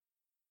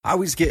I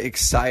always get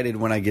excited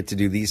when I get to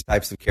do these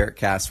types of Carrot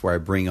Casts where I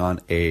bring on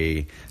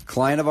a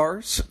client of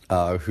ours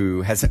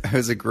who has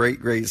a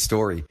great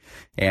story.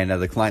 And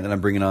the client that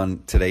I'm bringing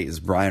on today is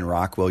Brian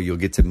Rockwell. You'll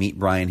get to meet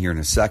Brian here in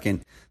a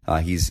second.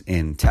 He's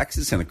in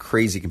Texas in a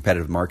crazy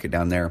competitive market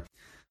down there.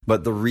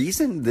 But the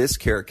reason this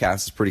Carrot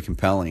Cast is pretty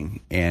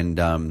compelling, and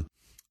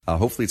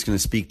hopefully it's going to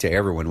speak to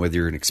everyone, whether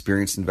you're an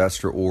experienced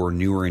investor or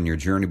newer in your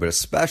journey, but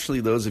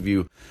especially those of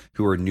you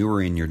who are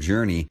newer in your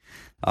journey.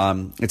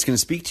 It's going to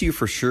speak to you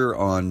for sure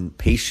on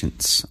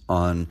patience,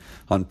 on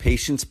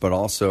patience, but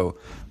also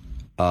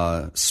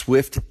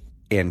swift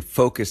and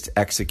focused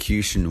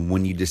execution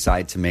when you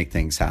decide to make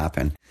things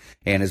happen.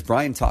 And as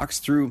Brian talks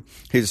through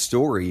his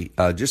story,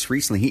 just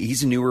recently,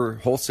 he's a newer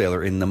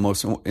wholesaler in the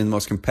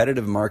most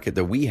competitive market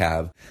that we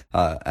have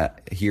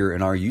here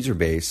in our user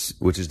base,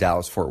 which is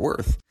Dallas-Fort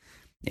Worth.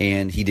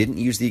 And he didn't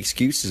use the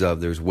excuses of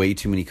there's way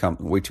too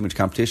much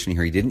competition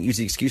here. He didn't use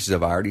the excuses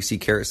of I already see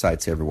carrot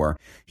sites everywhere.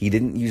 He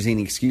didn't use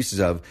any excuses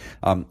of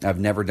I've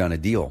never done a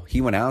deal. He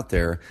went out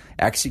there,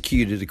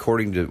 executed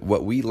according to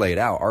what we laid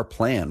out, our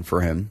plan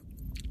for him.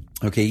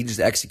 Okay, he just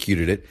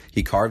executed it.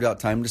 He carved out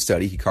time to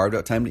study. He carved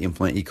out time to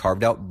implement. He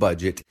carved out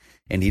budget.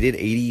 And he did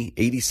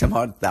 $80 some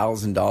odd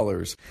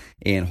 $1,000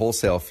 in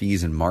wholesale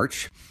fees in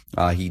March.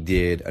 He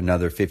did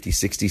another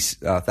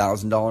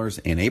 $50,000-$60,000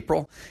 in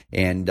April,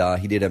 and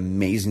he did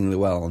amazingly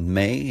well in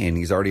May, and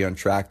he's already on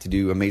track to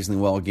do amazingly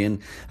well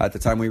again at the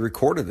time we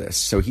recorded this.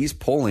 So he's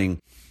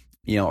pulling,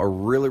 a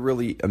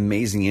really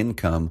amazing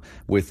income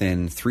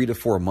within 3 to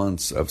 4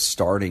 months of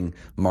starting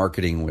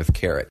marketing with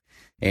Carrot.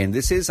 And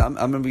this is, I'm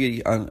going to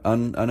be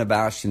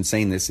unabashed in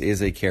saying this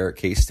is a Carrot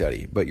case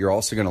study, but you're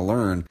also going to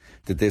learn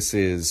that this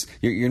is,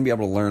 you're going to be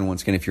able to learn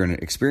once again, if you're an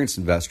experienced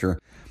investor,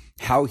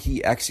 how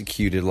he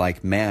executed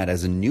like mad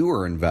as a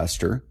newer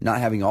investor, not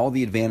having all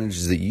the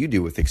advantages that you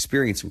do with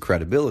experience and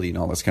credibility and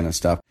all this kind of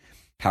stuff,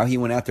 how he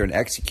went out there and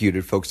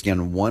executed, focusing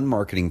on one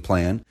marketing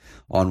plan,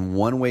 on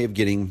one way of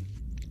getting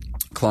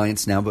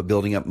clients now, but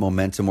building up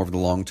momentum over the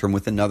long term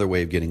with another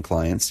way of getting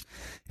clients,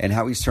 and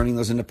how he's turning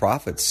those into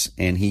profits.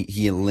 And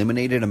he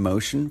eliminated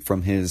emotion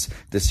from his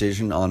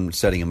decision on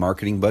setting a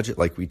marketing budget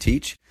like we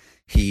teach.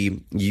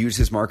 He used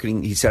his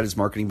marketing, he set his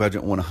marketing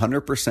budget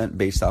 100%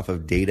 based off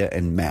of data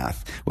and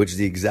math, which is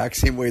the exact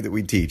same way that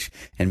we teach.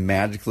 And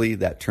magically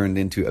that turned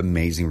into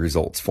amazing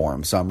results for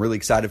him. So I'm really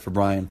excited for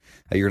Brian.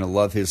 You're going to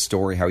love his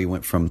story, how he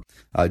went from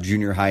a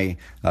junior high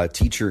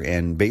teacher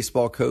and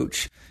baseball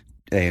coach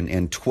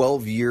and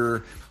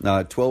 12-year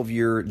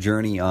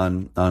journey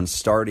on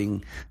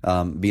starting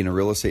being a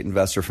real estate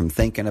investor, from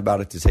thinking about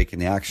it to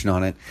taking action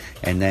on it.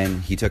 And then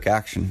he took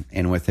action,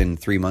 and within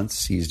 3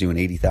 months he's doing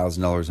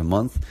 $80,000 a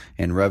month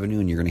in revenue,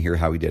 and you're going to hear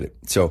how he did it.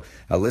 So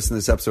listen to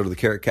this episode of the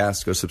Carrot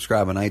Cast. Go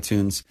subscribe on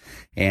iTunes,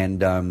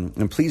 and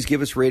please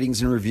give us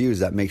ratings and reviews.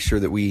 That makes sure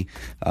that we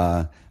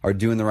are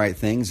doing the right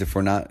things. If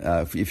we're not,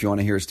 if you want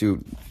to hear us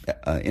do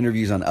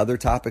interviews on other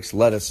topics,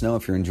 let us know.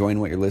 If you're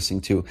enjoying what you're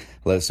listening to,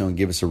 let us know and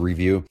give us a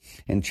review.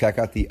 And check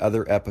out the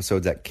other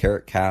episodes at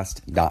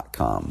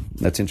carrotcast.com.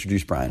 Let's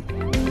introduce Brian.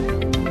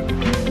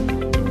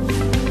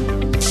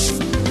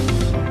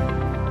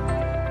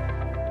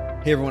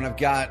 Hey everyone, I've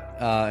got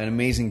an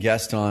amazing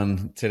guest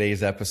on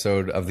today's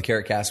episode of the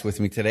Carrot Cast with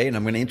me today, and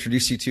I'm going to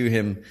introduce you to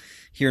him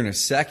here in a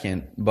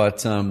second.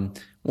 But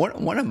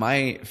one of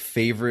my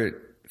favorite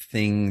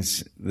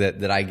things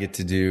that I get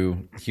to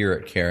do here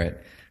at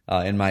Carrot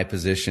in my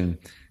position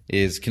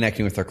is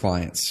connecting with our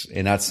clients.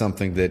 And that's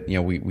something that,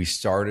 we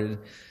started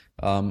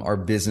our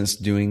business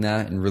doing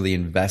that and really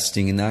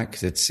investing in that,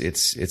 because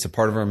it's a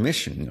part of our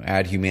mission.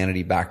 Add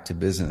humanity back to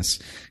business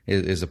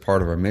is a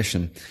part of our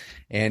mission.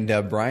 And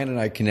Brian and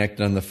I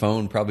connected on the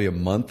phone probably a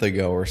month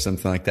ago or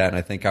something like that. And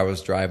I think I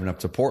was driving up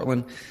to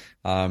Portland.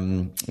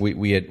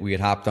 We had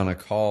hopped on a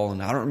call,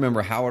 and I don't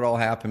remember how it all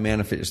happened, man,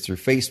 if it was through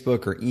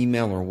Facebook or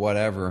email or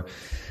whatever.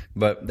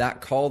 But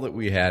that call that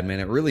we had, man,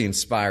 it really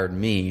inspired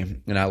me.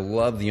 And I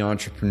love the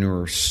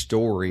entrepreneur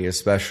story,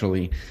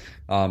 especially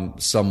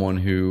someone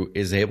who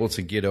is able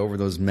to get over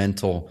those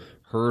mental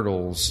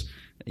hurdles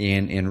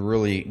and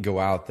really go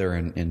out there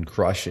and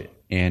crush it.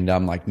 And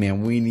I'm like,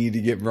 man, we need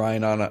to get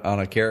Brian on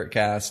a Carrot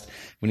Cast.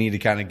 We need to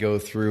kind of go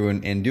through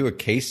and do a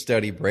case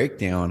study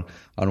breakdown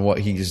on what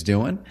he's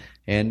doing.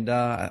 And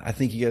I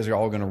think you guys are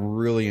all going to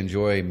really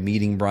enjoy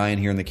meeting Brian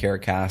here in the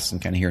Carrot Cast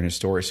and kind of hearing his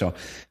story. So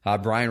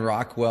Brian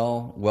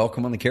Rockwell,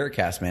 welcome on the Carrot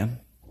Cast, man.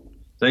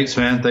 Thanks,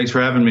 man. Thanks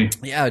for having me.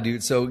 Yeah,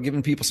 dude. So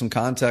giving people some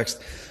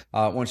context,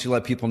 why don't you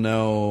let people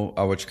know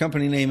what your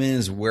company name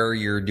is, where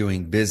you're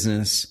doing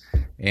business,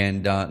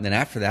 and then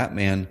after that,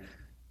 man,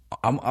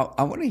 I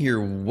want to hear,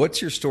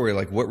 what's your story?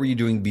 Like, what were you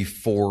doing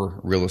before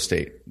real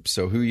estate?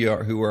 So who are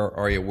you, where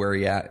are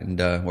you at, and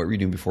what were you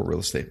doing before real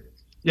estate?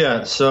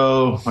 Yeah,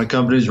 so my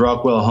company's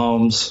Rockwell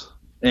Homes,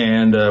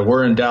 and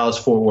we're in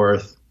Dallas-Fort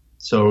Worth,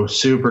 so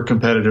super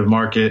competitive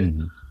market.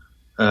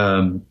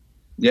 Mm-hmm.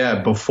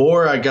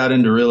 Before I got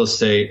into real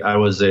estate, I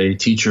was a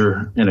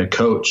teacher and a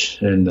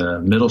coach in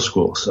middle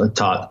school. So I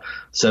taught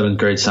 7th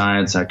grade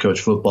science. I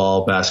coached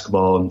football,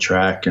 basketball, and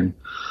track and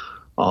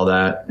all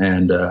that.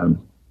 And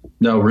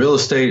no, real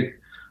estate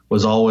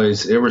was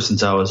always, ever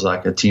since I was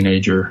like a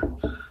teenager,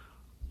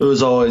 it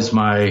was always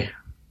my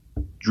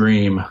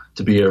dream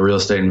to be a real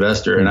estate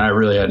investor. And I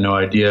really had no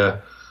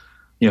idea,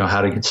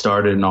 how to get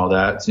started and all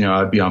that.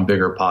 I'd be on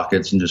Bigger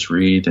Pockets and just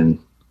read and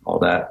all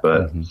that.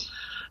 But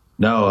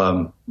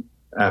no,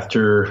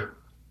 after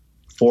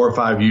 4 or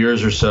 5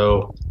 years or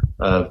so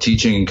of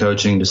teaching and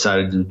coaching,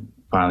 decided to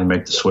finally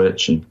make the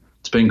switch, and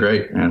it's been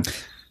great, man.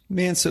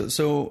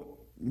 So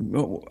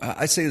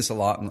I say this a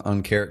lot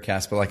on Carrot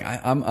Cast, but like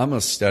I'm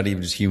a study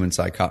of just human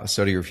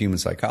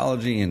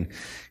psychology,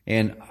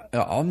 and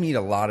I'll meet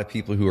a lot of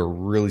people who are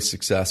really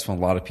successful, a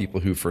lot of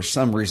people who for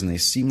some reason they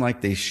seem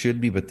like they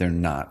should be, but they're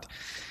not.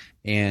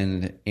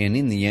 And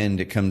in the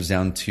end, it comes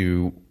down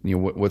to,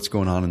 what's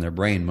going on in their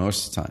brain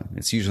most of the time.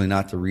 It's usually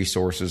not the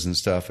resources and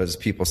stuff. As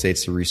people say,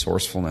 it's the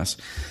resourcefulness.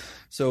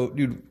 So,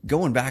 dude,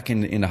 going back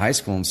into high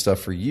school and stuff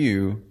for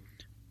you,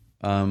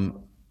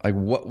 like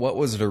what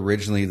was it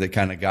originally that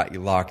kind of got you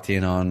locked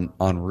in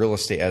on real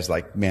estate as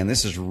like, man,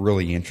 this is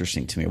really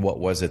interesting to me? What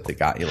was it that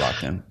got you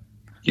locked in?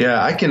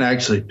 Yeah, I can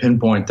actually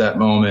pinpoint that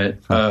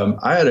moment.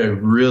 I had a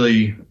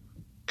really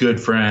good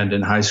friend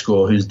in high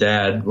school whose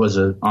dad was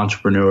an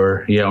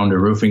entrepreneur. He owned a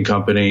roofing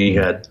company. He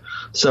had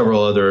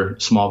several other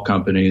small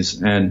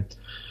companies, and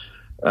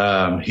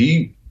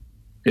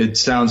it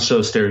sounds so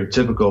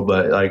stereotypical,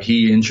 but like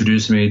he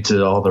introduced me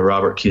to all the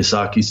Robert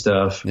Kiyosaki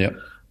stuff. Yep.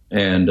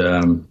 And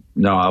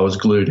no, I was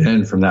glued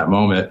in from that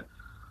moment,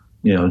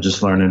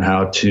 just learning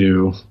how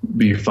to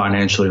be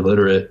financially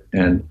literate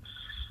and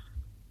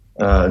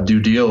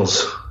do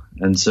deals.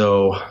 And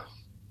so,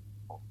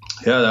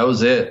 yeah, that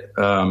was it.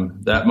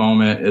 That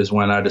moment is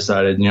when I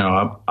decided,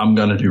 I'm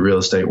going to do real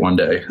estate one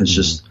day. It's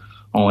just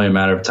only a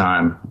matter of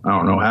time. I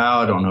don't know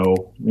how, I don't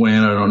know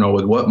when, I don't know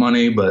with what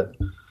money, but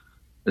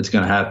it's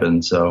going to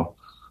happen. So,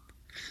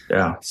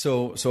 yeah.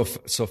 So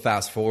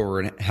fast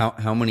forward,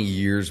 how many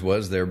years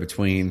was there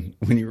between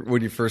when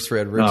you first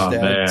read Rich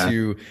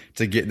Dad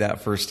to get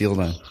that first deal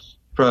done?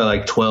 Probably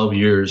like 12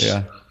 years.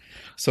 Yeah.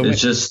 So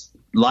it's just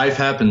life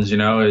happens,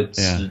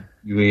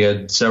 we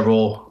had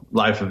several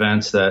life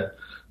events that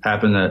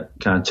happened that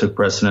kind of took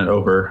precedent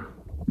over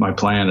my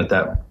plan at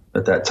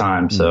that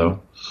time.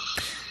 So.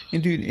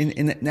 And dude,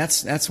 and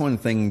that's one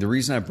thing. The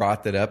reason I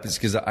brought that up is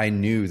because I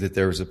knew that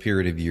there was a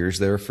period of years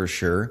there for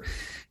sure.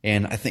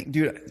 And I think,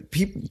 dude,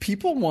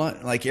 people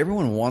want, like,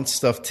 everyone wants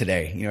stuff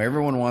today.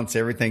 Everyone wants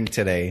everything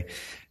today.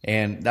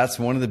 And that's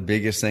one of the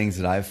biggest things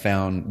that I've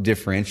found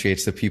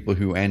differentiates the people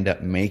who end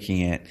up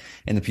making it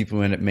and the people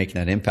who end up making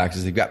that impact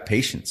is they've got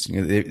patience.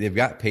 They've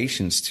got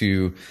patience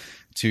to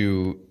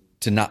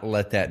not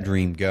let that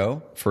dream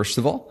go, first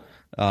of all.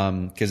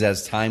 Cause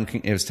as time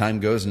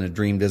goes and a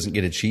dream doesn't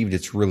get achieved,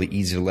 it's really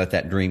easy to let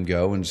that dream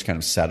go and just kind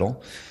of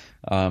settle.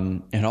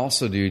 And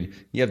also, dude,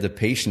 you have the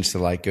patience to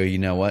like go, you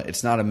know what?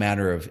 It's not a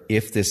matter of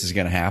if this is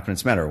going to happen.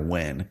 It's a matter of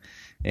when.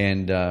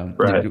 And,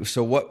 right.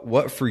 So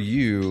what for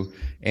you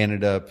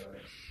ended up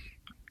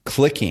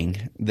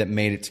clicking that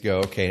made it to go,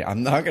 okay,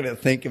 I'm not going to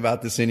think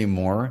about this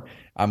anymore.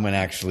 I'm going to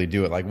actually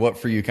do it. Like what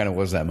for you kind of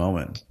was that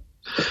moment?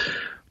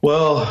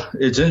 Well,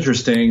 it's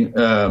interesting.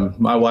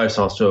 My wife's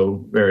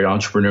also very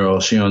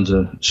entrepreneurial.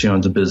 She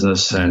owns a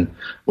business and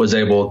was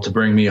able to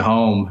bring me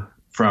home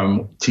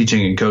from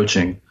teaching and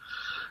coaching.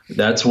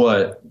 That's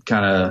what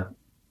kind of,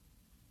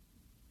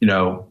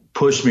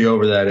 pushed me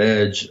over that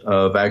edge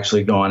of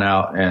actually going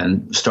out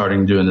and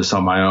starting doing this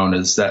on my own,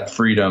 is that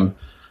freedom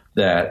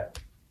that,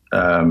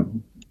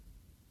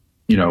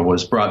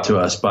 was brought to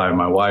us by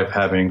my wife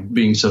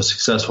being so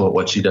successful at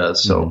what she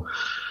does. So,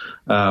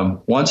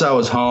 once I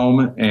was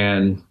home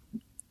and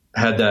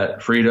had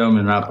that freedom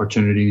and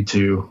opportunity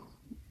to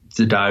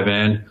dive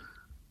in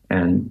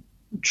and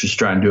just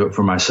try and do it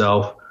for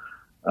myself,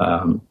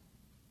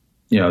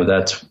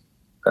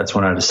 that's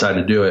when I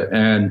decided to do it.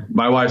 And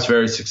my wife's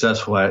very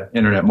successful at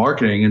internet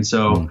marketing. And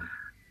so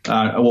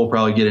we'll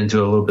probably get into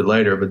it a little bit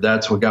later, but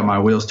that's what got my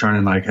wheels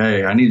turning. Like,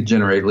 hey, I need to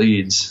generate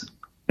leads.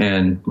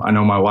 And I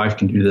know my wife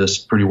can do this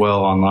pretty well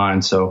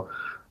online. So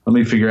let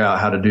me figure out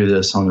how to do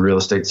this on the real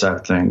estate side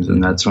of things.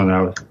 And that's when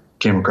I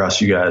came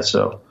across you guys.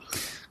 So,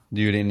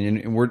 dude,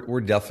 and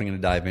we're definitely going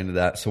to dive into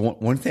that. So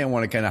one thing I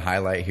want to kind of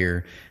highlight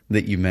here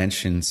that you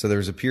mentioned. So there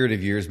was a period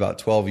of years, about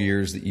 12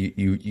 years, that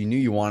you knew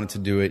you wanted to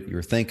do it. You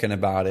were thinking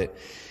about it.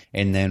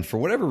 And then for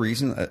whatever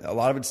reason, a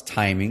lot of it's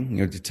timing.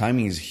 The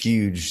timing is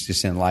huge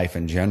just in life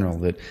in general,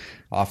 that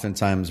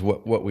oftentimes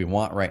what we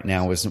want right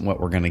now isn't what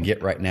we're going to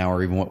get right now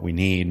or even what we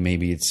need.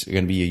 Maybe it's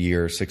going to be a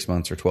year or 6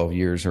 months or 12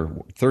 years or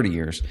 30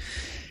 years.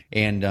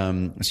 And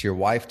so your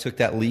wife took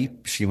that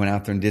leap. She went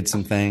out there and did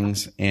some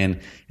things. And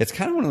it's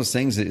kind of one of those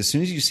things that as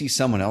soon as you see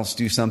someone else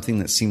do something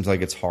that seems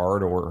like it's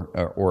hard or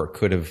it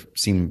could have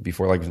seemed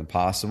before like it was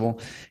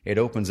impossible, it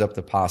opens up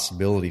the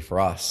possibility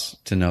for us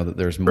to know that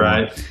there's more.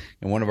 Right.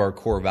 And one of our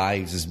core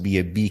values is be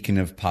a beacon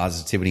of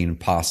positivity and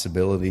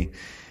possibility.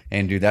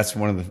 And dude, that's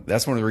one of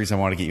the reasons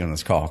I want to get you on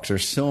this call, because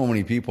there's so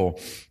many people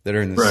that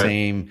are in the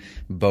same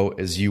boat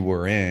as you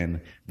were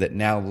in, that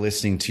now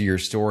listening to your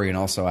story and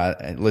also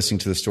listening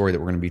to the story that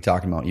we're going to be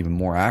talking about even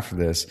more after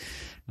this,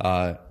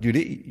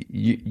 Dude,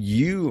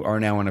 you are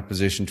now in a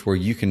position to where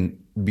you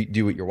can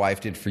do what your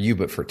wife did for you,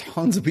 but for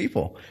tons of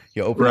people.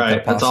 You open up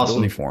that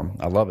possibility for them.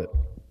 I love it.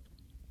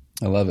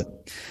 I love it.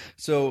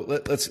 So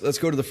let's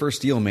go to the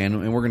first deal, man,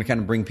 and we're going to kind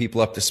of bring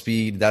people up to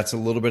speed. That's a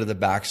little bit of the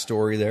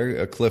backstory there,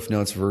 a Cliff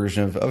Notes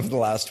version of the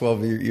last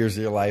 12 years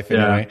of your life,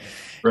 anyway.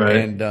 Yeah, right.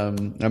 And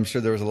I'm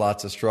sure there was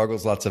lots of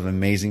struggles, lots of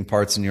amazing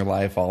parts in your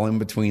life, all in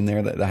between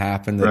there that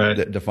happened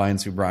that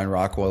defines who Brian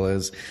Rockwell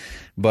is.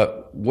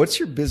 But what's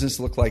your business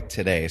look like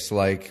today? So,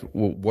 like,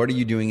 what are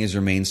you doing as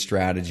your main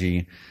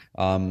strategy?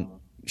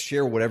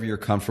 Share whatever you're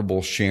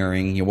comfortable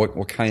sharing. You know,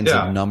 what kinds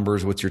of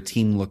numbers? What's your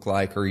team look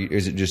like, or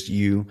is it just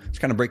you? Just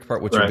kind of break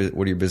apart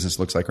what your business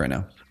looks like right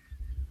now.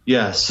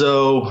 Yeah.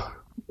 So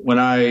when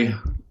I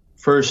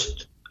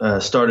first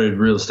started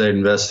real estate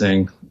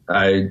investing,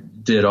 I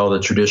did all the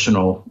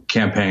traditional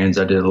campaigns.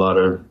 I did a lot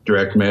of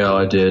direct mail.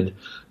 I did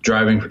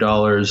driving for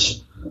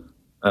dollars.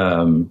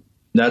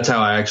 That's how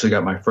I actually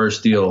got my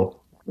first deal.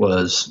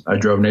 Was I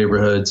drove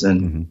neighborhoods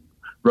and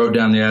wrote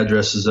down the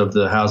addresses of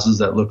the houses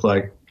that looked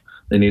like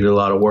they needed a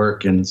lot of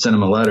work and sent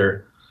them a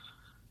letter.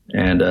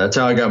 And that's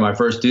how I got my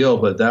first deal.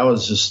 But that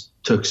was just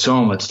took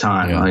so much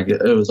time. Like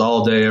it was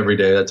all day, every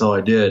day. That's all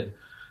I did.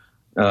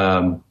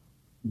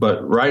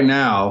 But right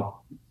now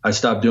I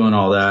stopped doing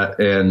all that,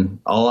 and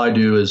all I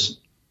do is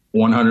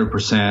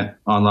 100%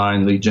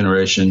 online lead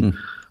generation.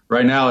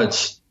 Right now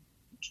it's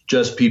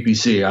just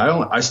PPC.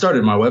 I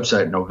started my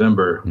website in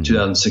November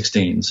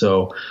 2016.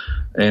 So,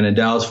 and in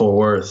Dallas Fort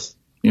Worth,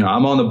 you know,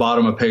 I'm on the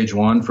bottom of page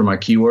 1 for my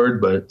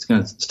keyword, but it's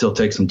going to still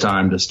take some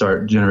time to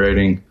start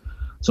generating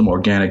some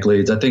organic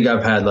leads. I think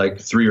I've had like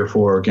 3 or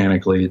 4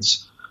 organic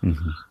leads.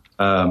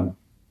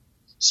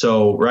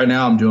 So right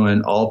now I'm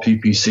doing all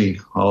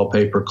PPC, all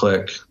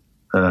pay-per-click.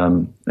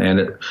 I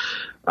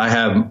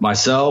have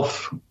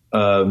myself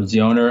as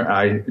the owner.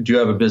 I do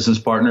have a business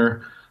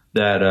partner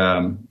that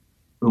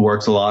who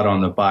works a lot on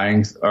the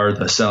buying or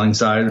the selling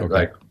side. Okay.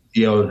 Like,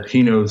 you know,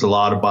 he knows a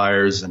lot of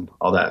buyers and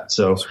all that.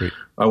 So sweet.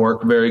 I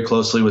work very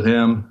closely with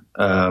him.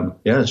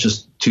 It's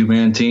just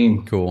 2-man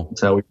team. Cool.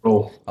 That's how we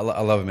roll. I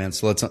love it, man.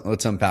 So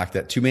let's unpack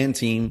that 2-man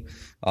team.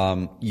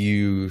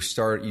 You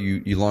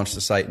launched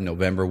the site in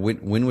November.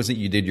 When was it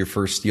you did your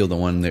first deal? The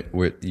one that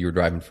you were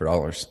driving for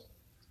dollars?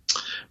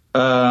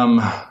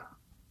 That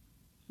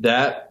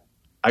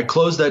I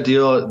closed that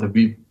deal at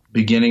the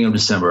beginning of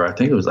December. I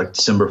think it was like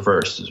December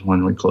 1st is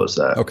when we closed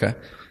that. Okay.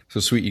 So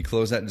sweet. You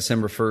closed that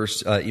December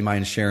 1st. You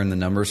mind sharing the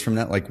numbers from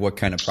that? Like, what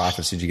kind of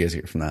profits did you guys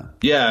get from that?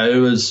 Yeah, it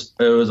was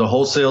a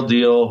wholesale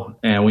deal,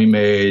 and we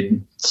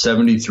made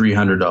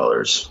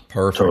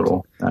 $7,300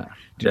 total.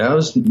 Yeah, it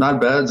was not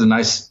bad. It's a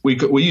nice.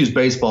 We use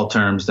baseball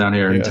terms down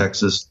here in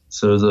Texas,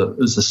 so it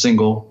was a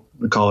single.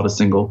 We call it a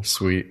single.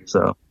 Sweet.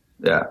 So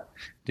yeah,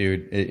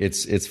 dude,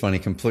 it's funny.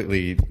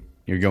 Completely,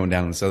 you're going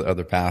down this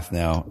other path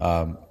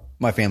now.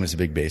 My family's a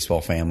big baseball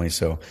family,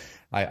 so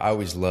I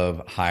always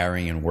love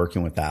hiring and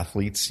working with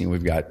athletes. You know,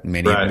 we've got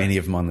many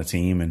of them on the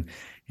team, and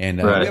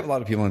we have a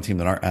lot of people on the team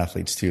that aren't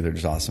athletes too. They're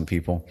just awesome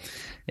people.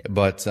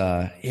 But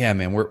yeah,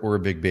 man, we're a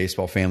big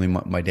baseball family.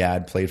 My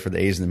dad played for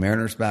the A's and the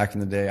Mariners back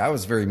in the day. I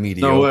was very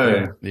mediocre. No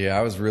way. Yeah,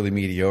 I was really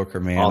mediocre,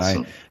 man.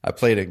 Awesome. I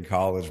played in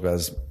college, but I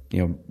was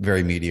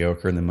very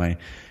mediocre. And then my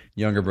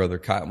younger brother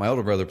Kyle, my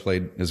older brother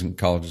played in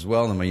college as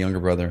well, and then my younger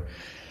brother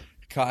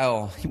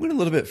Kyle, he went a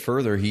little bit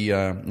further.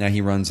 Now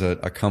he runs a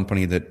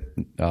company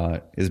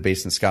that is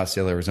based in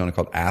Scottsdale, Arizona,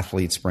 called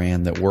Athletes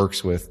Brand, that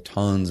works with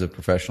tons of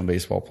professional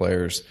baseball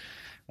players.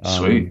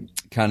 Sweet.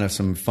 Kind of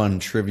some fun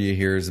trivia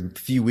here is a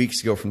few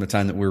weeks ago from the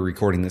time that we were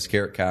recording this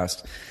Carrot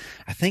Cast.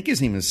 I think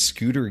his name is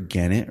Scooter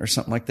Gennett or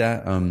something like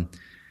that.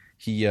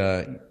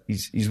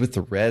 He's with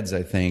the Reds,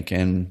 I think,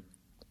 and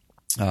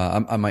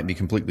I might be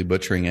completely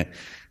butchering it,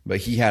 but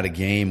he had a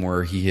game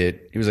where he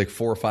was like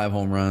 4 or 5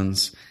 home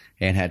runs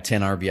and had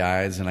 10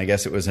 RBIs, and I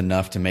guess it was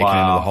enough to make it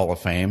into the Hall of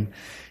Fame.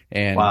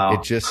 And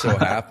it just so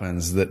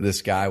happens that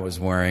this guy was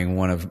wearing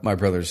one of my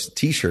brother's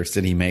T-shirts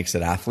that he makes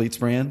at Athletes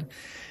Brand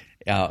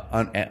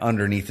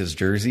underneath his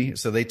jersey.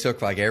 So they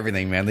took like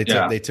everything, man. They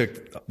took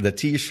the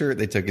T-shirt,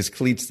 they took his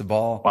cleats, the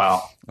ball,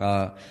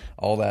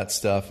 all that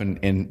stuff.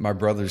 And my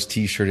brother's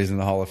T-shirt is in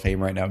the Hall of Fame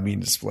right now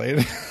being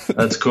displayed.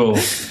 That's cool.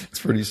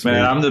 It's pretty sweet.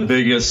 Man,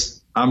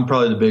 I'm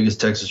probably the biggest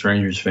Texas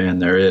Rangers fan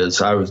there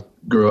is. I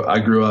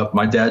grew up.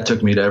 My dad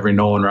took me to every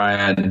Nolan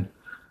Ryan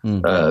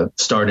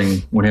starting.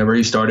 Whenever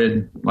he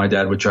started, my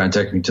dad would try and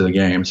take me to the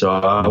game. So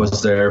I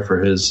was there for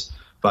his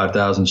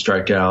 5,000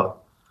 strikeout,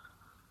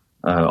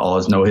 all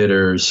his no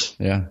hitters.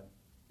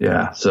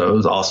 Yeah. So it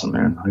was awesome,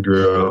 man. I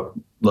grew up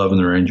loving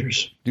the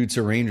Rangers. Dude,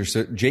 so Rangers.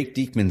 So Jake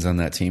Diekman's on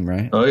that team,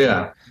 right? Oh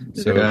yeah.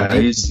 So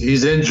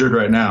he's injured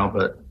right now,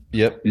 but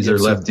he's their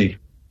lefty.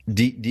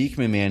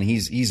 Diekman, man,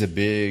 he's a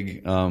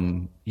big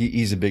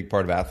he's a big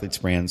part of Athletes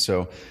Brand.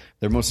 So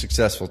their most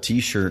successful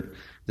T-shirt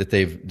that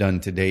they've done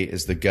to date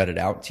is the Gutted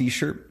Out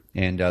T-shirt,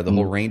 and the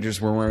whole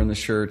Rangers were wearing the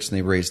shirts, and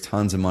they've raised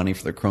tons of money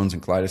for the Crohn's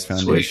and Colitis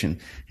Foundation.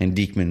 Sweet. And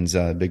Diekman's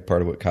a big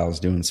part of what Kyle's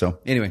doing. So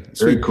anyway,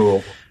 very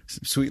cool,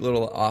 sweet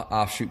little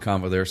offshoot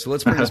combo there. So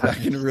let's bring us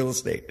back into real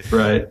estate.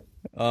 Right.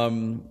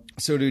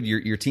 So, dude,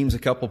 your team's a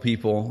couple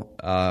people.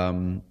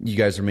 You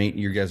guys are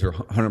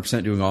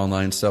 100% doing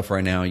online stuff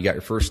right now. You got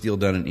your first deal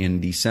done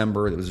in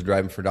December. That was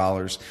Driving for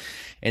Dollars.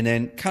 And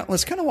then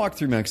let's kind of walk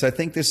through, man, because I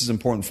think this is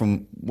important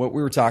from what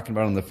we were talking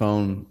about on the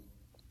phone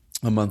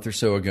a month or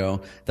so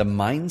ago, the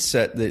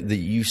mindset that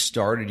you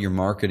started your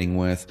marketing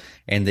with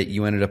and that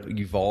you ended up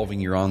evolving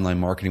your online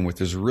marketing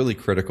with is really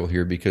critical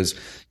here, because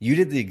you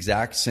did the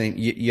exact same,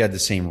 you had the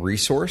same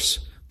resource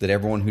that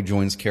everyone who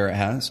joins Carrot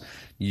has.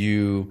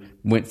 You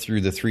went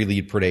through the 3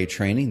 lead per day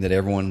training that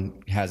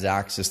everyone has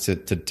access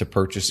to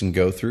purchase and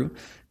go through.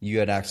 You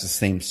had access to the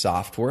same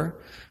software.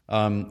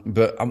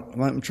 But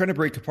I'm trying to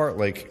break apart,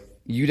 like,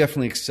 you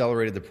definitely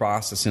accelerated the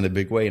process in a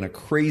big way in a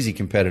crazy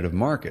competitive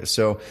market.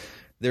 So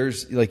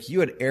there's, like,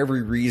 you had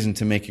every reason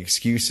to make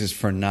excuses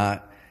for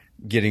not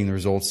getting the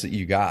results that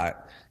you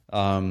got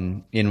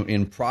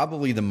in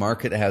probably the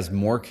market that has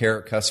more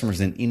Carrot customers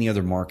than any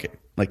other market,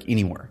 like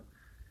anywhere.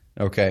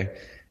 Okay.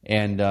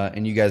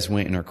 And you guys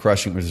went and are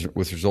crushing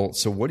with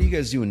results. So what are you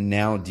guys doing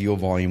now, deal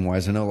volume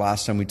wise? I know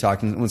last time we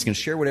talked, and everyone's going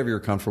to share whatever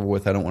you're comfortable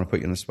with. I don't want to put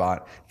you on the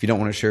spot. If you don't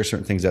want to share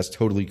certain things, that's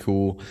totally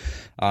cool.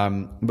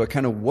 But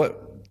kind of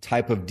what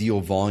type of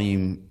deal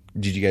volume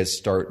did you guys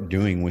start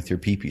doing with your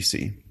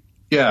PPC?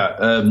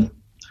 Yeah.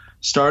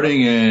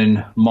 Starting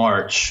in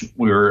March,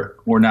 we're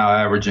now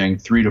averaging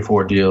 3 to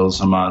 4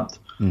 deals a month.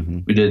 Mm-hmm.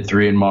 We did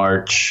 3 in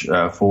March,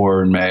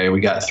 4 in May.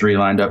 We got 3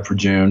 lined up for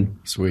June.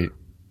 Sweet.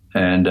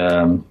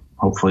 And,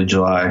 hopefully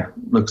July.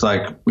 Looks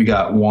like we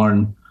got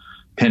 1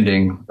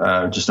 pending,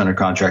 just under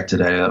contract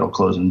today. That'll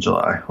close in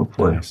July,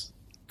 hopefully. Nice.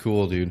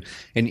 Cool, dude.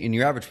 And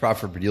your average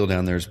profit per deal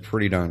down there is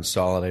pretty darn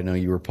solid. I know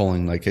you were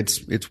pulling, like,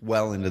 it's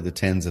well into the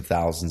tens of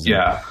thousands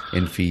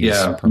in fees.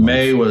 Yeah.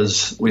 May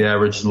we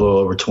averaged a little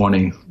over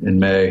 20 in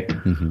May.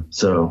 Mm-hmm.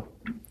 So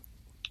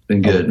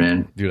been good,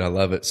 man. Dude, I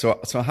love it. So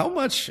how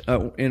much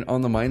on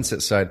the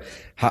mindset side,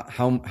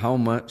 how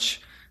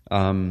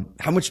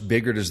much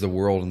bigger does the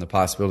world and the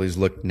possibilities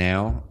look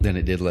now than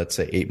it did, let's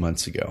say, 8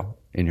 months ago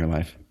in your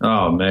life?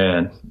 Oh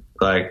man,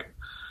 like,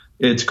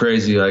 it's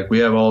crazy. Like, we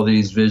have all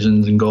these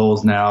visions and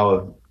goals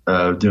now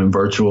of doing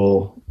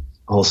virtual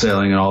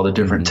wholesaling in all the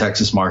different mm-hmm.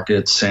 Texas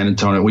markets, San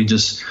Antonio. We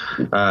just,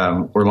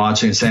 we're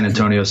launching a San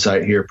Antonio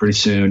site here pretty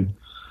soon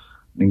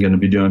and going to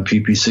be doing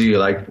PPC.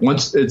 Like,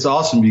 it's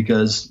awesome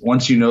because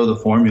once you know the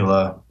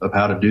formula of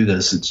how to do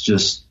this, it's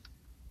just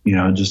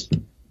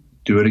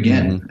do it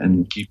again mm-hmm.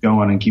 and keep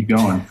going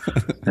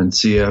and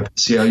see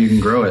how you can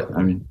grow it.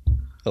 I mean,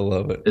 I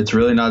love it. It's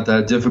really not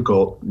that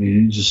difficult. I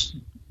mean,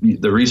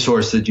 the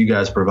resource that you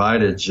guys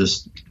provided,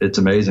 it's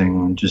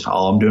amazing. Just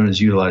all I'm doing is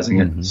utilizing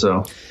it. Mm-hmm.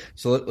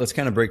 So let's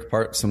kind of break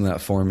apart some of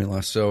that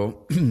formula.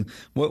 So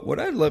what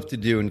I'd love to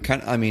do, and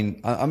I'm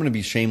going to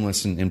be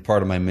shameless in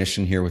part of my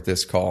mission here with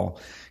this call,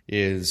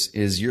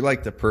 is you're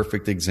like the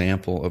perfect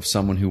example of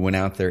someone who went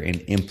out there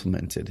and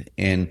implemented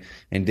and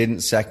didn't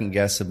second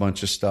guess a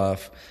bunch of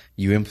stuff.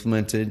 You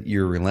implemented,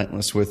 you're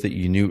relentless with it.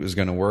 You knew it was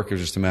going to work. It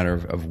was just a matter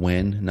of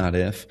when, not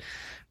if.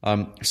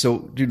 So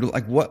dude,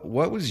 like, what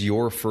was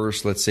your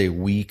first, let's say,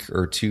 week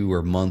or 2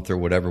 or month or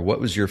whatever? What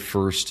was your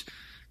first,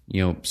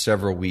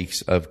 several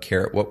weeks of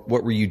Carrot? What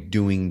were you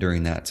doing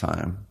during that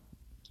time?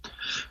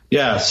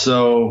 Yeah.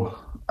 So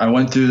I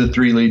went through the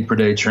 3 lead per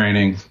day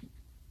training,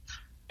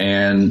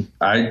 and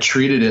I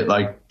treated it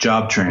like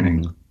job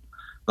training. Mm-hmm.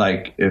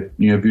 Like, if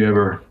you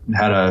ever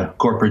had a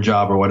corporate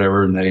job or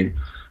whatever, and they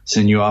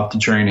send you off to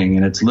training,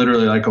 and it's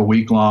literally like a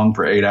week long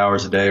for 8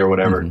 hours a day or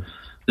whatever. Mm-hmm.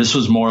 This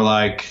was more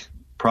like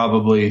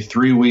probably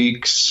 3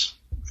 weeks,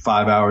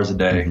 5 hours a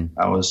day. Mm-hmm.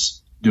 I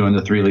was doing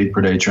the 3 lead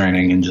per day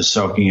training and just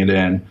soaking it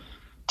in,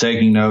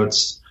 taking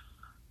notes,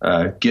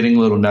 getting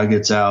little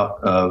nuggets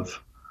out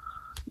of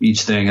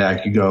each thing that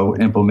I could go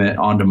implement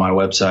onto my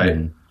website.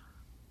 Mm-hmm.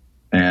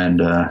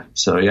 And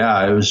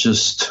it was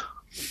just,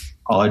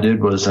 all I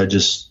did was I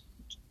just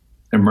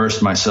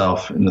immersed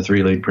myself in the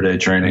 3 lead per day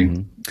training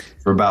mm-hmm.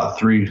 for about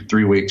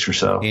three weeks or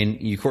so.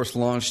 And you, of course,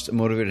 launched a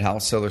Motivated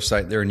House Seller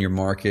site there in your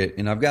market.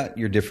 And I've got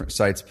your different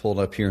sites pulled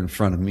up here in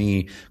front of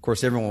me. Of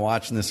course, everyone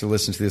watching this or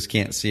listening to this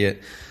can't see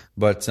it,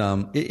 but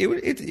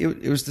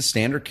it was the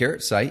standard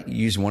Carrot site. You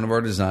used one of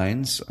our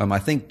designs. I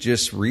think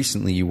just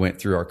recently you went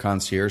through our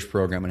concierge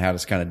program and had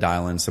us kind of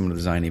dial in some of the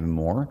design even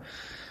more.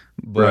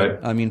 But right.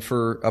 I mean,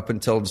 for up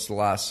until just the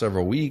last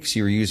several weeks,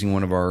 you were using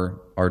one of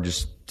our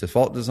just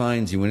default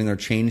designs. You went in there,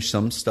 changed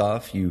some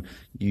stuff. It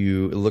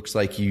looks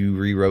like you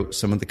rewrote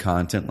some of the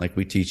content like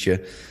we teach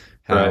you.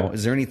 Right.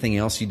 Is there anything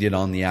else you did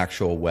on the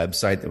actual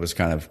website that was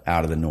kind of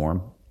out of the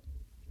norm?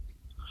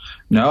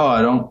 No,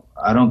 I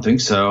don't think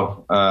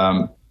so.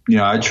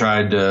 I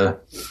tried to,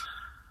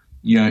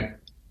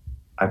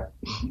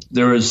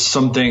 there was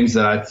some things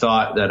that I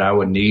thought that I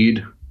would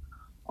need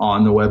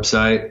on the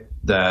website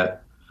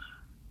that,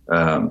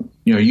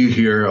 you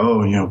hear,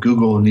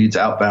 Google needs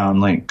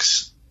outbound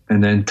links.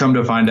 And then come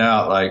to find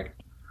out, like,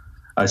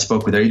 I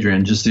spoke with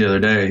Adrian just the other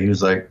day. He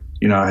was like,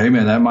 hey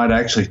man, that might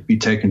actually be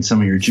taking some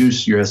of your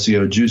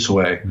SEO juice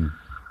away. Mm.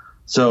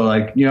 So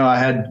like, I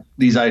had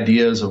these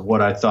ideas of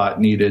what I thought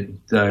needed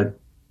that,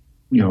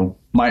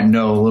 might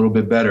know a little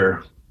bit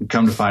better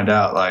come to find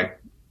out, like,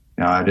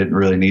 I didn't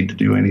really need to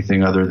do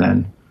anything other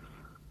than,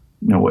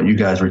 what you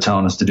guys were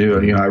telling us to do.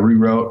 I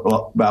rewrote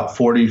about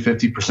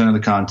 40-50% of the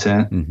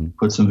content,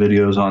 put some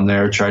videos on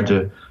there, tried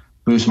to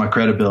boost my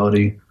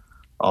credibility,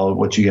 all of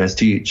what you guys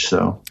teach.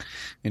 So,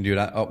 and dude,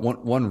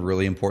 one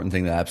really important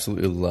thing that I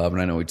absolutely love,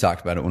 and I know we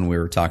talked about it when we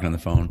were talking on the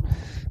phone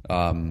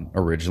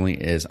originally,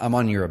 is I'm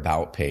on your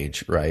about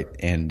page, right?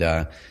 And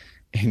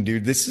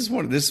dude, this is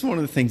one of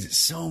the things that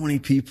so many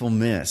people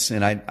miss.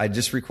 And I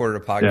just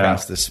recorded a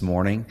podcast this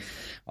morning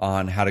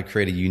on how to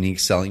create a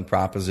unique selling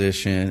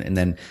proposition, and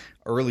then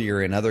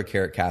earlier in other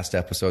Carrot Cast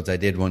episodes, I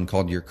did one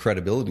called your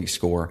credibility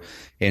score.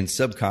 And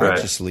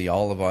subconsciously,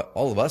 all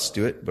of us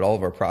do it, but all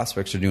of our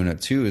prospects are doing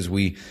it too, is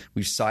we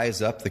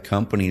size up the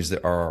companies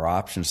that are our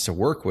options to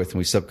work with. And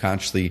we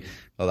subconsciously,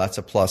 oh, that's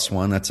a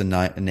 +1. That's a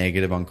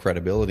negative on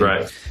credibility.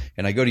 Right.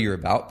 And I go to your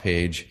about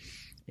page,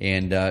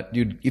 and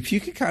dude, if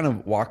you could kind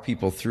of walk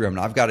people through, I mean,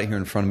 I've got it here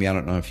in front of me. I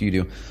don't know if you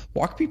do.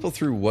 Walk people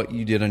through what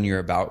you did on your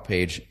about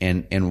page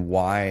and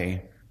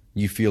why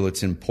you feel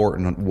it's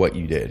important on what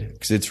you did,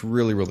 because it's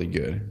really, really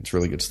good. It's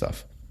really good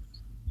stuff.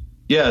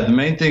 Yeah, the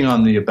main thing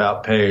on the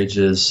about page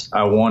is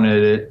I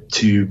wanted it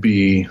to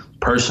be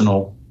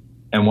personal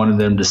and wanted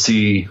them to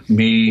see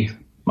me,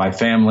 my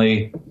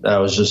family. That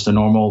was just a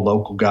normal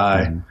local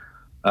guy.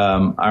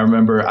 I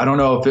remember, I don't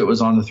know if it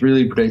was on the 3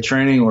 Lead Per Day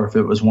training or if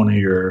it was one of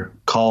your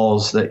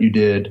calls that you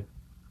did.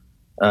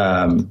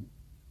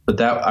 But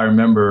I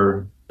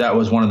remember that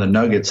was one of the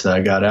nuggets that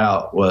I got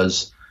out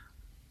was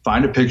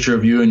find a picture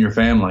of you and your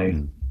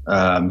family,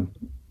 have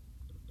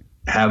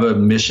a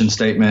mission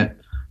statement.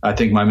 I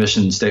think my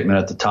mission statement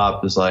at the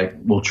top is like,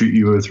 we'll treat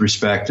you with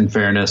respect and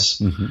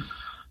fairness.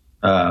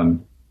 So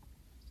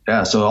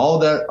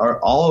all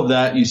of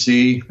that you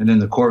see, and then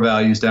the core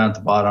values down at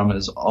the bottom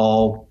is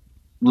all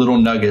little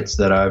nuggets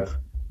that I've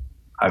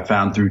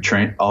found through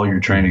all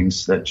your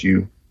trainings that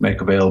you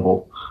make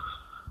available.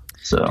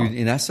 So, dude,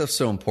 and that stuff's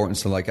so important.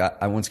 So like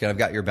I once again, I've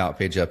got your about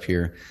page up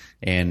here.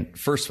 And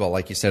first of all,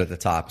 like you said at the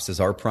top, it says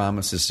our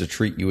promise is to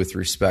treat you with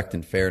respect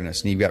and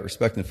fairness. And you've got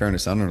respect and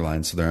fairness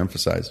underlined, so they're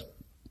emphasized.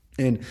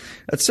 And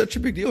that's such a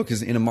big deal,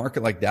 because in a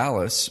market like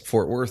Dallas,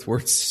 Fort Worth, where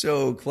it's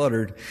so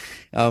cluttered,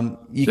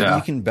 you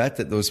can bet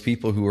that those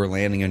people who are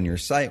landing on your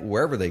site,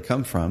 wherever they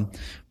come from,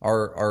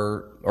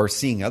 are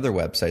seeing other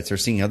websites, are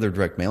seeing other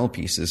direct mail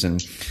pieces.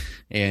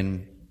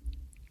 And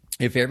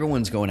if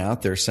everyone's going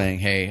out there saying,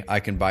 hey, I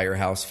can buy your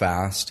house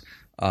fast,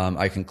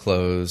 I can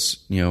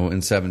close,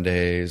 in 7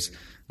 days,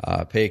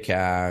 pay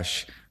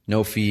cash,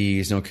 no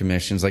fees, no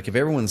commissions. Like if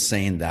everyone's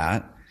saying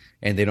that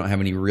and they don't have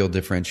any real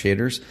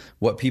differentiators,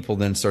 what people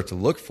then start to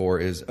look for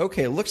is,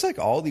 okay, it looks like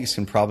all these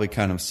can probably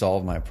kind of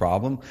solve my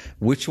problem.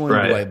 Which one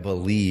do I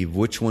believe?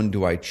 Which one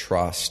do I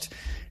trust?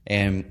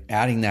 And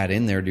adding that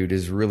in there, dude,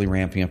 is really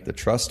ramping up the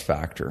trust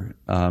factor.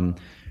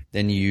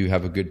 Then you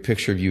have a good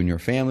picture of you and your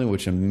family,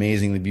 which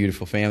amazingly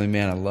beautiful family,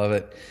 man. I love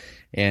it.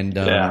 And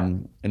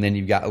then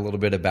you've got a little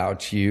bit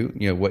about you,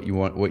 what you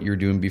want, what you're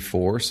doing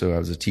before. So I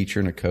was a teacher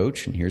and a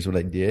coach, and here's what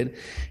I did.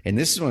 And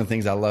this is one of the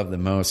things I love the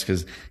most,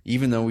 because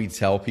even though we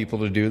tell people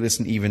to do this,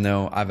 and even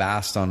though I've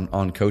asked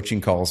on coaching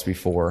calls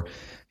before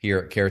here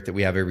at Carrot that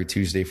we have every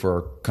Tuesday for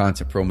our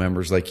Content Pro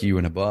members like you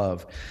and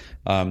above,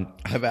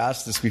 I've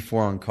asked this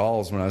before on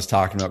calls when I was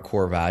talking about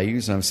core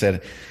values, and I've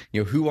said,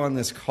 who on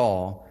this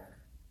call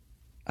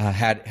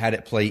had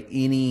it play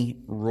any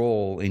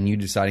role in you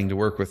deciding to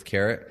work with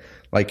Carrot?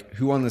 Like,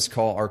 who on this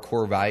call, our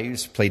core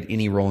values played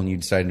any role in you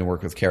deciding to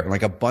work with Carrot? And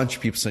like a bunch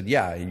of people said,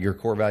 yeah, your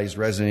core values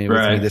resonated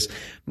with me.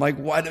 I'm like,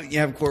 why don't you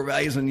have core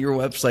values on your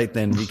website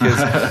then?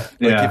 Because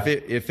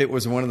if it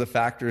was one of the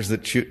factors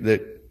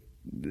that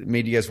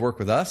made you guys work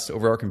with us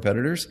over our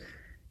competitors,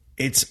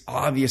 it's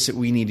obvious that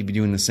we need to be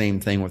doing the same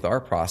thing with our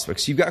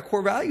prospects. You've got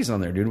core values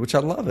on there, dude, which I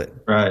love it.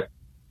 Right.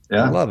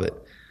 Yeah. I love it.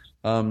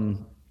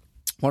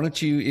 Why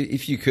don't you,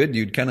 if you could,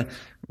 dude, kind of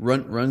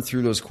run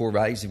through those core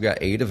values. You've got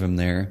 8 of them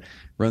there.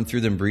 Run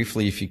through them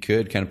briefly if you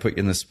could, kind of put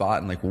you in the spot,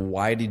 and like,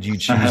 why did you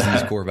choose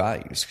these core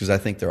values? Because I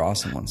think they're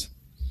awesome ones.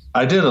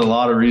 I did a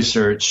lot of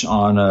research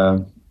on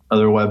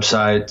other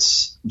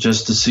websites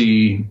just to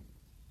see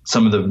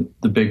some of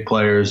the big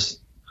players,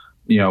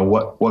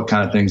 what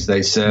kind of things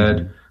they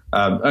said.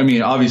 I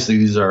mean, obviously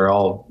these are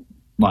all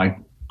my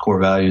core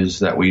values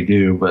that we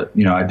do, but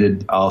I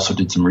also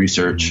did some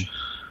research.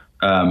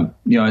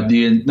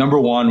 The number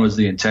one was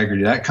the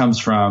integrity. That comes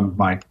from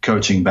my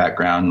coaching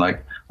background.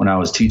 Like when I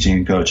was teaching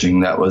and coaching,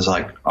 that was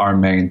like our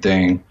main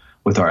thing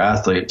with our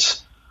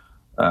athletes,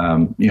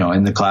 in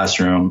the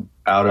classroom,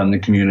 out in the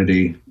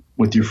community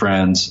with your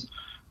friends.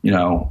 You're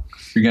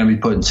going to be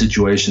put in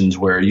situations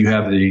where you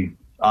have the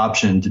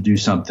option to do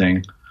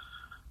something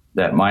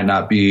that might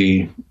not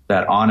be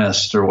that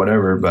honest or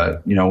whatever,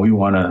 but, we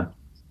want to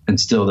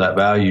instill that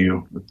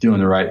value of doing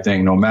the right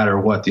thing no matter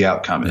what the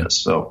outcome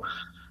is. So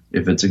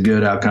if it's a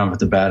good outcome, if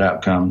it's a bad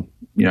outcome,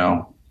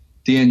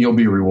 at the end you'll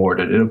be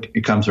rewarded.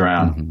 It comes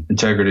around.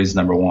 Integrity is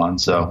number one.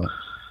 So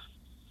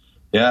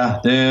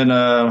then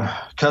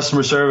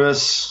customer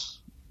service,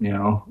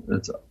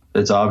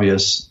 it's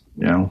obvious,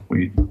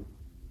 we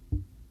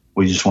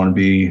just want to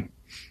be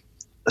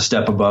a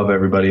step above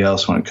everybody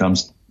else when it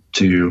comes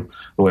to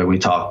the way we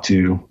talk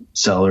to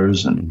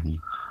sellers and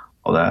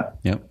all that.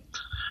 Yep.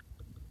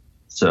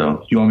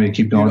 So you want me to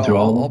keep going through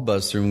all of them? I'll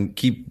buzz through them.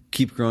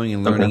 Keep growing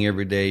and learning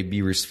every day.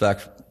 Be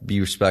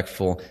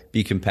respectful,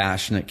 be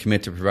compassionate,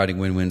 commit to providing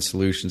win-win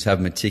solutions, have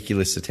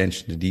meticulous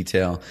attention to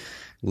detail,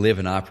 live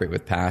and operate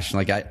with passion.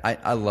 Like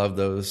I love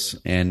those,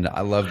 and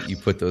I love that you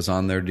put those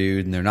on there,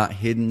 dude. And they're not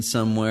hidden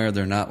somewhere.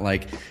 They're not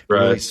like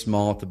really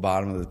small at the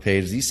bottom of the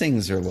page. These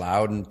things are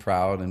loud and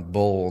proud and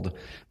bold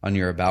on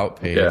your about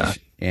page. Yeah.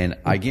 And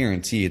I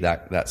guarantee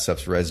that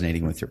stuff's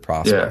resonating with your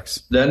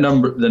prospects. Yeah.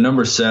 The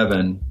number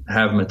 7,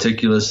 have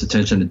meticulous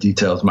attention to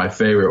detail, is my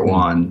favorite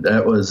one.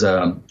 That was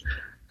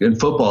in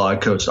football. I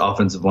coached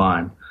offensive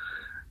line,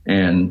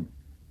 and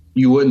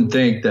you wouldn't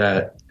think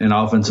that an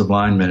offensive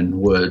lineman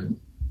would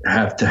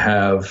have to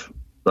have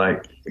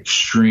like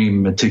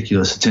extreme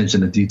meticulous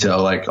attention to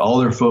detail, like all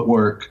their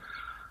footwork.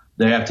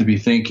 They have to be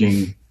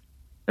thinking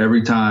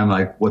every time,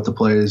 like what the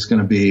play is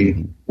going to be,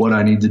 what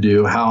I need to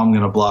do, how I'm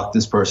going to block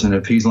this person.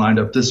 If he's lined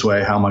up this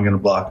way, how am I going to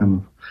block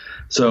him?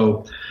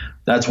 So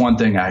that's one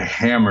thing I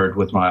hammered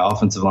with my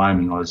offensive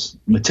lineman, was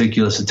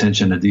meticulous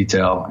attention to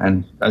detail.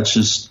 And that's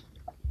just,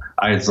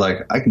 I was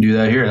like, I can do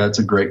that here. That's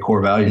a great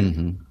core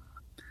value.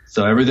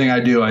 So everything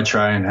I do, I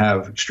try and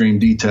have extreme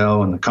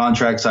detail in the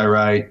contracts I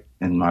write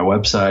and my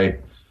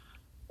website,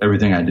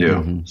 everything I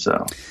do.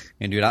 So,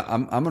 and dude,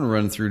 I'm going to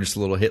run through just a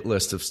little hit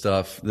list of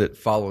stuff that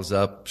follows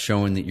up,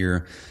 showing that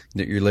you're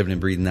living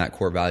and breathing that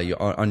core value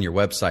on your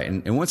website.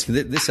 And once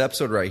this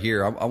episode right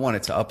here, I want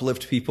it to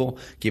uplift people,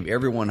 give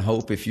everyone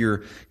hope if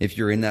you're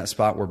in that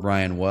spot where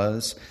Brian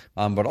was,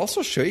 but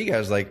also show you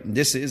guys like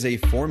this is a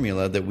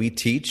formula that we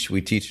teach.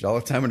 We teach it all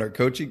the time in our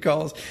coaching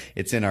calls.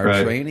 It's in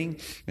our training.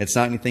 It's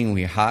not anything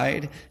we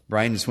hide.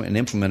 Brian just went and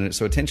implemented it.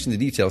 So attention to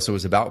detail. So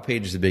his about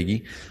page is a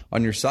biggie.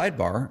 On your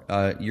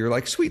sidebar, you're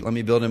like, sweet, let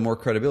me build in more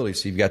credibility.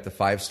 So you've got the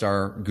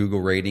 5-star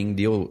Google rating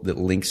deal that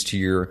links to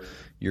your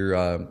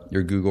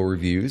Google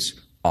reviews.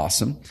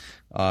 Awesome.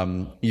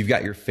 You've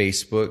got your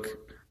Facebook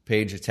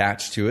page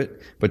attached to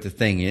it. But the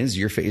thing is,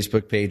 your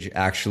Facebook page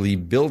actually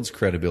builds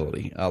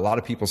credibility. A lot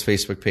of people's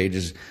Facebook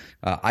pages,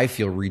 I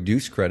feel,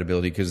 reduce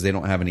credibility because they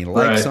don't have any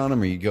likes on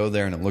them, or you go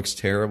there and it looks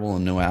terrible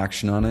and no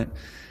action on it.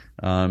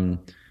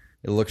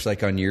 It looks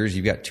like on yours,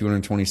 you've got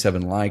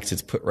 227 likes.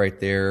 It's put right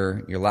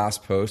there. Your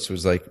last post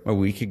was like a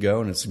week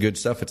ago, and it's good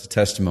stuff. It's a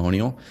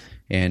testimonial.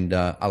 And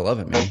I love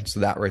it, man.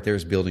 So that right there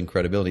is building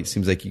credibility. It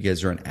seems like you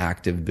guys are an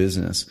active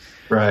business.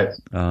 Right.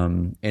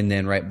 And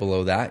then right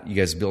below that, you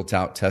guys built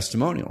out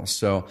testimonials.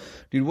 So,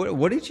 dude,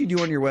 what did you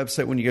do on your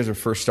website when you guys were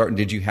first starting?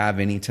 Did you have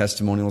any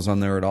testimonials on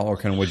there at all, or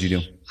kind of what did you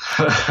do?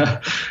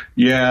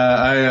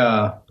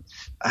 Yeah,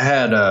 I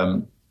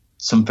had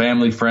some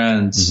family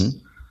friends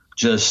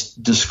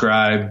just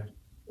describe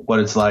what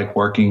it's like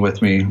working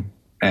with me.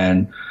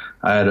 And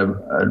I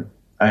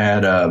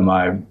had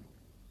my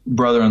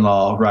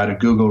brother-in-law write a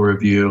Google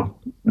review.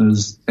 And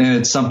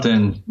it's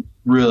something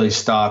really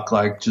stock,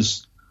 like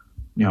just,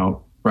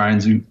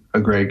 Brian's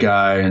a great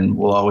guy and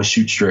will always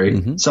shoot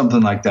straight,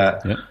 something like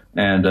that. Yep.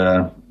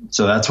 And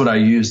so that's what I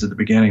used at the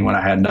beginning when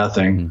I had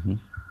nothing.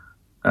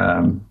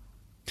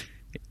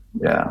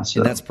 Yeah,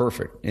 so. And that's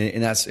perfect,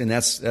 and that's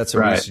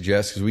what we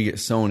suggest, because we get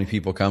so many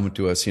people coming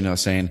to us,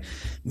 saying,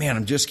 "Man,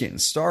 I'm just getting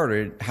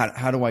started.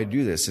 How do I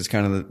do this?" It's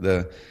kind of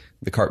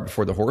the cart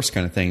before the horse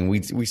kind of thing. And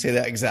we say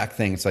that exact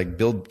thing. It's like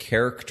build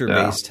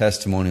character-based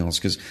testimonials,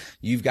 because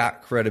you've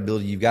got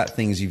credibility, you've got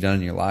things you've done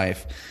in your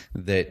life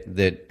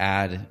that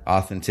add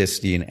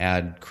authenticity and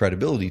add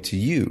credibility to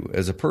you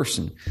as a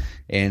person.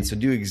 And so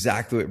do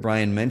exactly what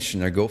Brian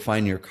mentioned there. Go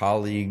find your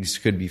colleagues.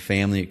 Could be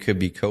family. It could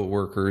be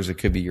coworkers. It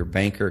could be your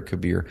banker. It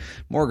could be your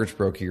mortgage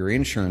broker, your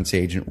insurance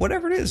agent,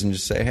 whatever it is. And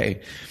just say,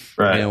 hey,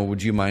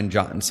 would you mind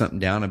jotting something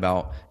down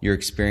about your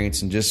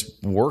experience and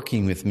just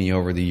working with me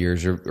over the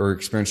years, or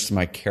experience to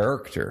my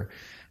character?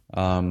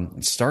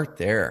 Start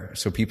there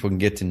so people can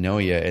get to know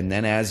you. And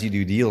then as you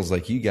do deals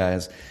like you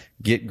guys,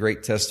 get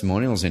great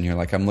testimonials in here.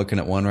 Like I'm looking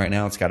at one right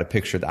now. It's got a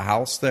picture of the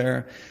house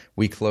there.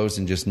 We closed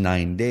in just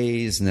 9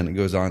 days. And then it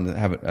goes on to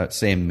have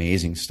say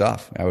amazing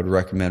stuff. I would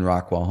recommend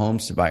Rockwell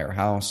Homes to buy our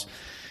house.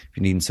 If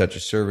you need such a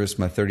service,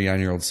 my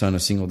 39-year-old son, a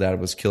single dad,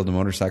 was killed in a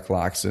motorcycle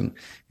accident.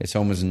 His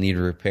home was in need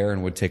of repair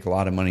and would take a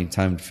lot of money and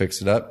time to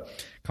fix it up.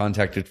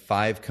 Contacted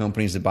 5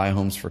 companies that buy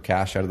homes for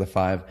cash. Out of the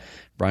 5,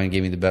 Brian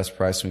gave me the best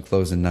price, and we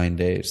closed in 9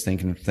 days.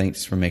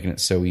 Thanks for making it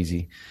so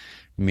easy.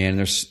 Man,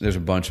 there's a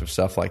bunch of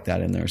stuff like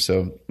that in there.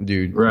 So,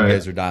 dude, you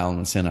guys are dialing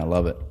this in. I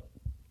love it.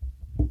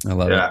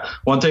 Yeah.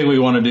 One thing we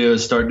want to do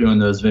is start doing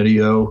those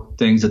video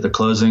things at the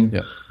closing.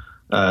 Yeah.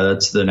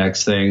 That's the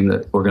next thing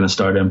that we're going to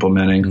start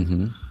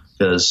implementing,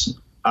 because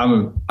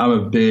I'm a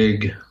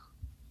big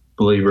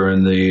believer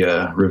in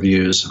the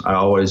reviews. I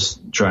always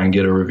try and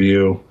get a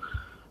review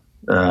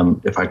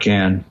if I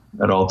can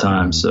at all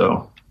times.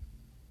 So.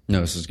 No,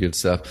 this is good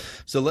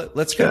stuff. So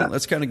let's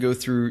kind of go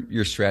through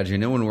your strategy. I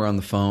know when we're on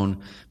the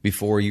phone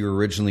before, you were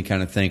originally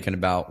kind of thinking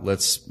about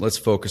let's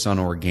focus on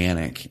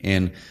organic,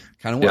 and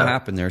kind of what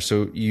happened there.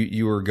 So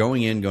you were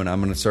going, I'm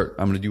going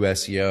to do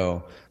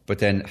SEO. But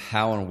then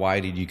how and why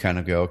did you kind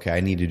of go, okay, I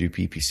need to do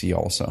PPC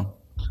also?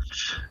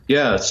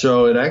 Yeah.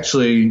 So it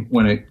actually,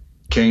 when it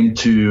came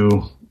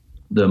to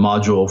the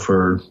module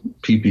for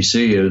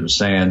PPC, it was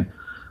saying,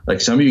 like,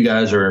 some of you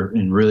guys are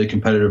in really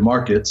competitive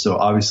markets. So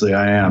obviously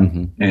I am.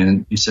 Mm-hmm.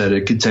 And you said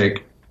it could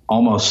take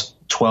almost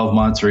 12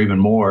 months or even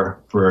more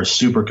for a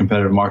super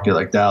competitive market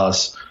like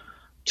Dallas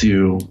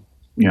to,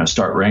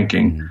 start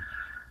ranking. Mm-hmm.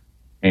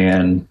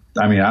 And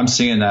I mean, I'm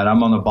seeing that.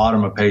 I'm on the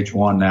bottom of page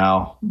 1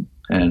 now,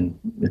 and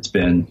it's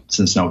been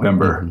since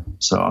November. Mm-hmm.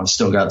 So I've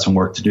still got some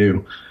work to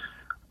do.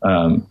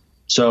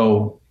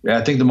 So yeah,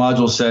 I think the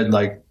module said,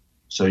 like,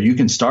 so you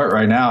can start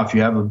right now if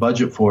you have a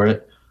budget for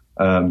it.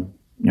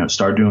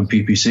 Start doing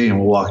PPC, and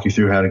we'll walk you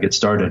through how to get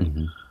started.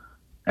 Mm-hmm.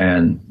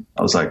 And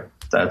I was like,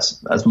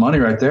 that's money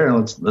right there.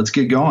 Let's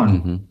get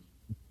going. Mm-hmm.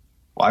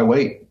 Why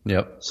wait?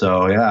 Yep.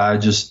 So yeah, I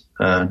just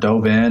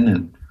dove in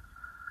and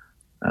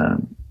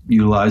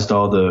utilized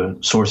all the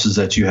sources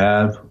that you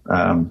have.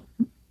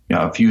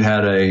 If you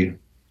had a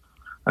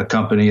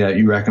company that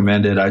you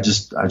recommended, I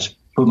just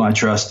put my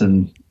trust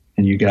in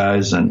you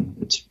guys, and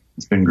it's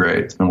been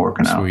great. It's been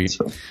working Sweet.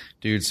 out. So.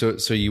 Dude,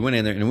 so you went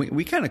in there, and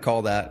we kind of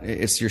call that,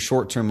 it's your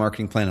short-term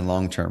marketing plan and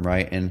long-term,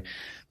 right? And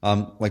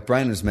like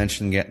Brian was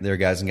mentioning there,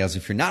 guys and gals,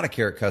 if you're not a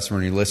Carrot customer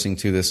and you're listening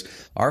to this,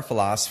 our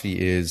philosophy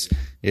is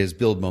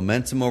build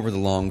momentum over the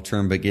long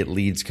term, but get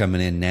leads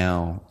coming in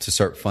now to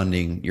start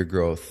funding your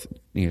growth,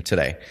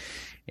 today.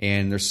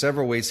 And there's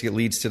several ways to get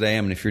leads today.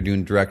 I mean, if you're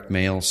doing direct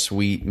mail,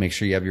 sweet. Make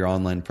sure you have your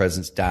online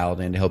presence dialed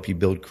in to help you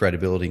build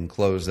credibility and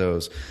close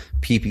those.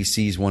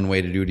 PPC is one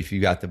way to do it if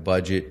you got the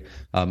budget,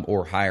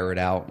 or hire it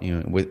out,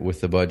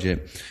 with the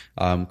budget.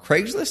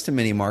 Craigslist in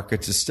many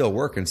markets is still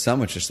working.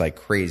 Some it's just like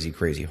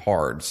crazy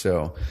hard.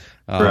 So,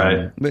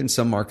 right. But in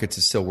some markets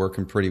it's still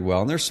working pretty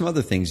well. And there's some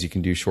other things you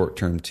can do short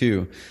term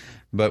too.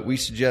 But we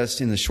suggest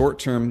in the short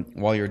term,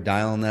 while you're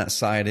dialing that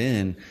side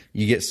in,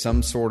 you get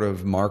some sort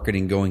of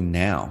marketing going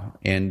now.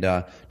 And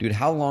dude,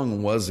 how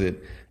long was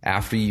it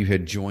after you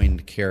had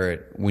joined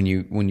Carrot when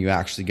you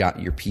actually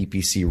got your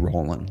PPC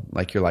rolling?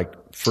 Like your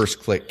first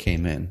click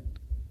came in?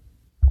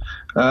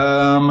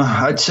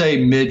 I'd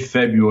say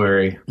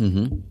mid-February.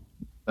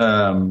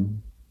 Mm-hmm.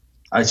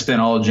 I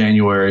spent all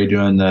January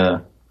doing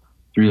the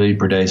 3 lead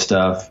per day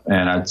stuff,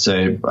 and I'd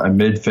say by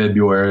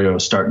mid-February I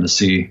was starting to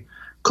see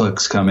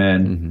clicks come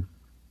in. Mm-hmm.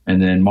 And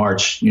then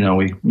March,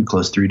 we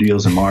closed 3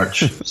 deals in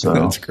March. So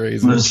that's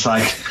crazy.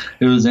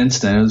 It was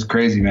instant. It was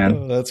crazy, man.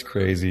 Oh, that's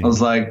crazy. I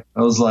was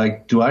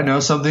like, do I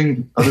know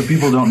something other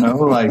people don't know?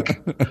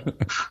 Like,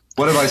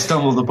 what have I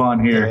stumbled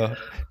upon here?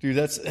 Dude,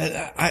 that's,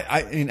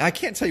 I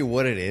can't tell you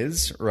what it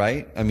is,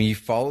 right? I mean, you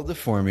followed the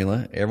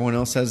formula. Everyone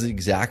else has the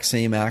exact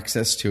same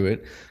access to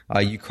it.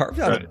 You carved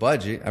out a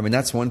budget. I mean,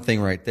 that's one thing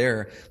right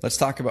there. Let's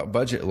talk about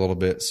budget a little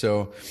bit.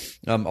 So,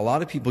 a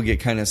lot of people get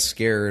kind of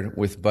scared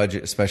with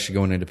budget, especially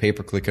going into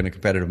pay-per-click in a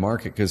competitive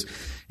market. Cause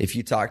if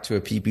you talk to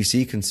a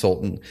PPC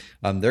consultant,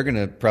 they're going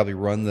to probably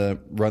run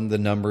the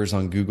numbers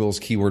on Google's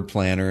keyword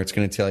planner. It's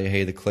going to tell you,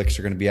 hey, the clicks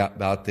are going to be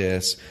about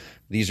this.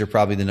 These are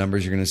probably the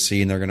numbers you're going to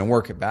see, and they're going to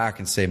work it back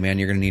and say, man,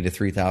 you're going to need a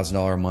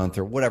 $3,000 a month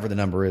or whatever the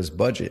number is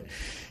budget.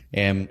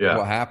 And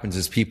what happens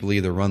is people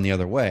either run the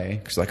other way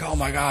because like, oh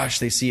my gosh,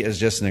 they see it as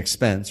just an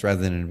expense rather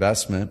than an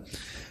investment.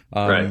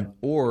 Right.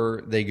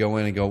 Or they go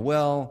in and go,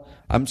 well,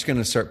 I'm just going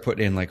to start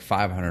putting in like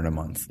 $500 a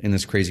month in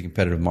this crazy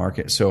competitive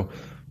market. So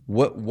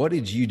what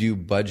did you do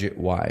budget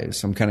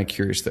wise? I'm kind of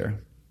curious there.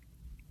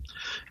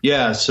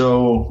 Yeah.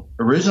 So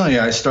originally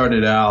I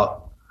started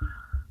out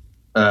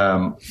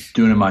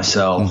doing it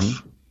myself.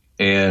 Mm-hmm.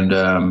 And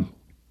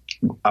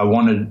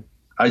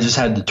I just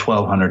had the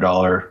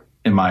 $1,200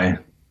 in my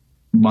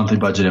monthly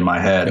budget in my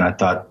head. And I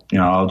thought,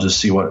 I'll just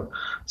see what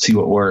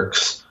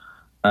works.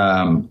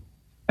 And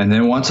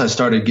then once I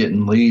started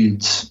getting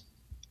leads,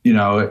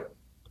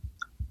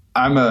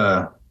 I'm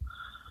that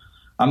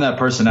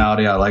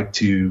personality.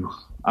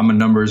 I'm a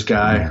numbers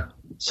guy. Mm-hmm.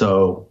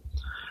 So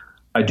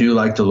I do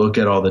like to look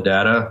at all the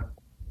data.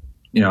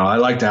 I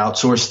like to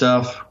outsource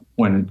stuff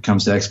when it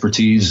comes to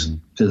expertise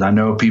because I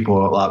know a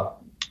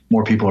lot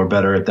more people are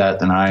better at that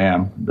than I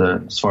am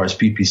as far as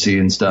PPC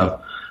and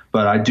stuff.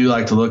 But I do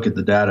like to look at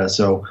the data.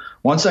 So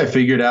once I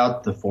figured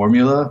out the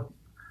formula,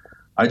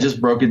 I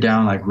just broke it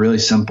down like really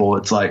simple.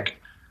 It's like,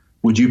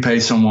 would you pay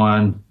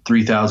someone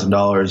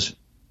 $3,000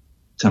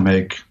 to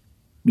make,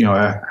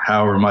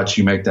 however much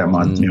you make that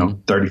month, mm-hmm.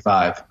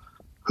 35?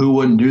 Who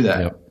wouldn't do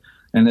that?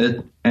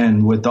 Yep.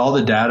 And with all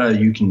the data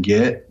you can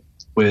get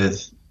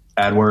with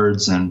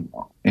AdWords and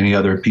any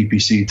other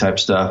PPC type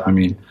stuff, I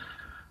mean,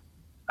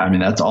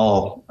 that's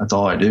all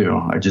I do.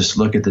 I just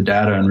look at the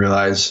data and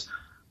realize,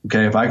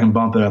 okay, if I can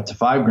bump it up to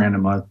 $5,000 a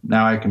month,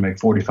 now I can make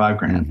 $45,000.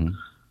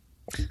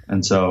 Mm-hmm.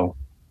 And so,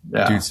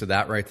 dude, so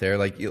that right there,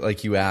 like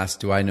you asked,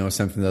 do I know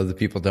something that other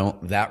people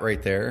don't? That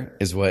right there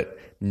is what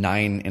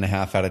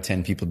 9.5 out of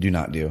 10 people do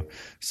not do.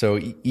 So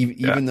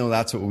even though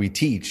that's what we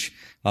teach,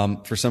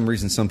 for some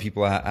reason, some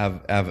people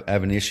have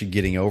an issue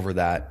getting over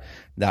that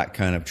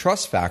kind of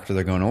trust factor.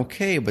 They're going,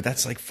 okay, but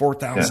that's like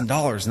 $4,000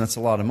 and that's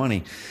a lot of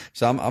money.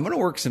 So I'm going to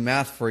work some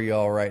math for you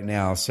all right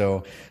now.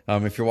 So,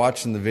 if you're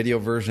watching the video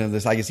version of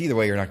this, I guess either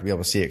way, you're not gonna be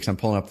able to see it because I'm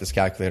pulling up this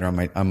calculator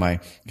on my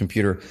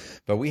computer,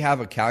 but we have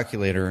a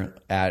calculator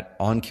at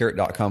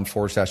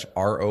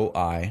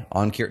oncarrot.com/ROI,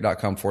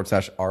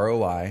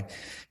 oncarrot.com/ROI.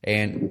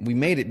 And we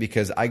made it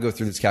because I go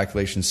through this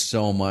calculation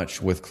so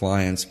much with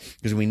clients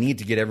because we need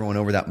to get everyone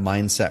over that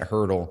mindset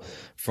hurdle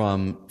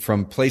from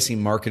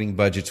placing marketing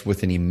budgets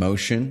with an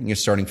emotion,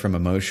 starting from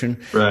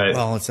emotion. Right.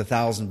 Well, it's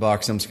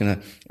 $1,000. I'm just going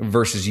to,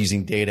 versus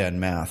using data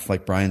and math,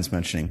 like Brian's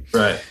mentioning.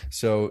 Right.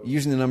 So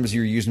using the numbers you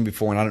were using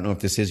before, and I don't know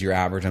if this is your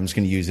average, I'm just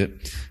going to use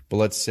it. But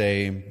let's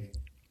say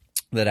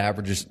that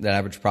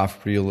average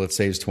profit per deal, let's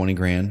say is 20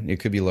 grand. It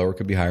could be lower, it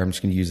could be higher. I'm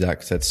just going to use that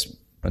because that's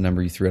a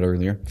number you threw out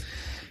earlier.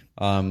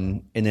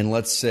 And then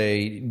let's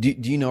say,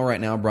 do you know right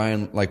now,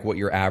 Brian, like what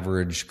your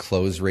average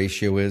close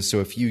ratio is?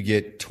 So if you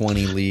get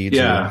 20 leads,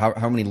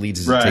 how many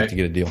leads does it take to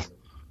get a deal?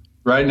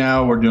 Right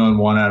now we're doing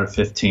 1 out of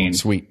 15.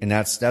 Sweet. And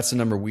that's the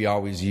number we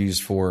always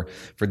use for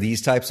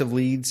these types of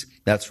leads.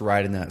 That's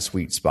right in that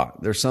sweet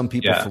spot. There's some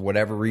people for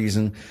whatever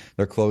reason,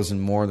 they're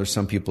closing more. There's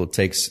some people it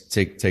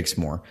takes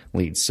more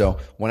leads. So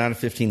 1 out of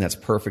 15, that's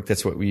perfect.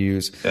 That's what we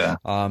use. Yeah.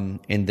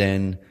 And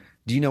then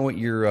do you know what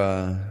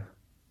your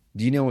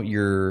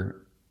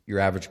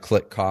average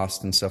click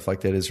cost and stuff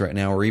like that is right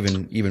now, or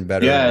even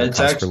better, it's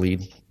cost per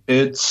lead?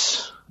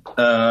 It's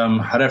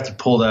I'd have to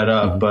pull that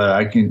up, but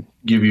I can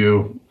give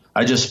you.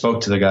 I just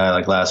spoke to the guy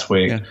like last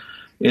week. Yeah.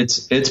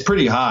 It's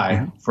pretty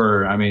high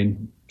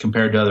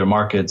compared to other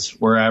markets.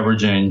 We're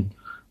averaging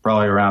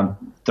probably around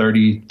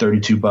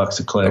 $32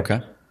 a click.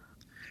 Okay.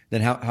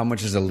 Then how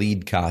much is a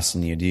lead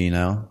costing you? Do you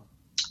know?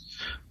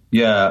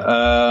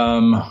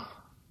 Yeah.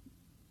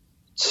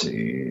 Let's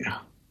see.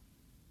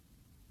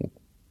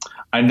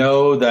 I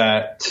know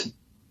that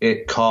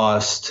it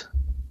cost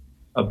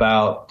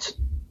about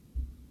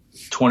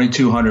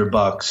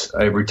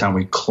 $2,200 every time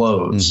we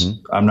close.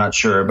 Mm-hmm. I'm not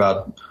sure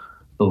about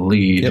the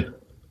lead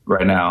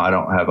right now. I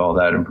don't have all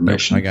that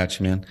information. I got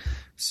you, man.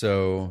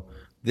 So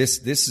this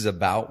is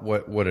about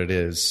what it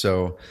is.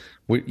 So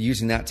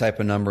using that type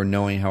of number,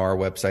 knowing how our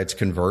websites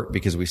convert,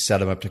 because we set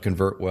them up to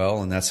convert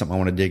well, and that's something I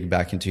want to dig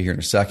back into here in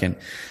a second.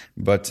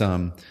 But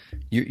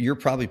you're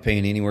probably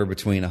paying anywhere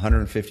between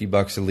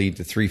 $150 a lead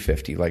to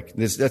 $350. Like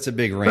that's a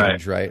big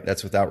range, right?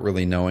 That's without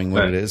really knowing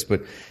what it is.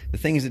 But the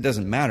thing is, it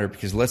doesn't matter,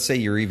 because let's say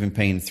you're even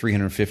paying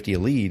 $350 a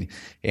lead,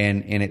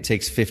 and it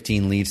takes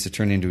 15 leads to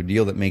turn into a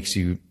deal that makes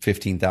you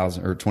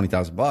 $15,000 or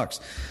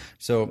 $20,000.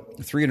 So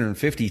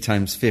 350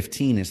 times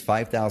 15 is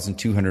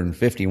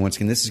 5,250. Once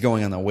again, this is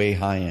going on the way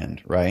high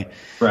end, right?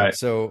 Right.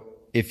 So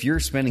if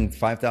you're spending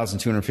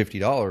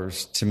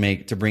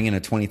 $5,250 to bring in a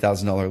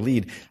 $20,000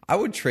 lead, I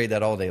would trade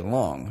that all day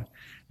long.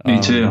 Me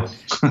too.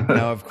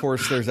 Now, of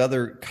course, there's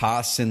other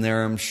costs in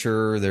there. I'm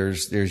sure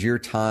there's your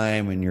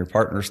time and your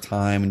partner's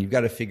time, and you've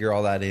got to figure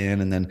all that in.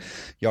 And then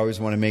you always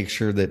want to make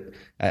sure that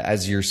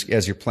as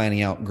you're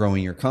planning out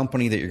growing your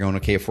company, that you're going,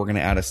 okay, if we're going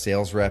to add a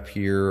sales rep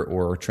here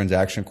or a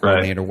transaction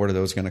coordinator, what are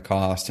those going to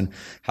cost, and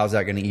how's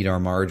that going to eat our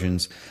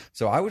margins?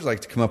 So I would like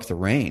to come up with a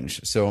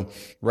range. So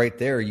right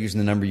there, using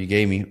the number you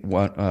gave me,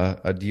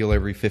 a deal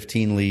every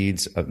 15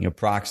 leads,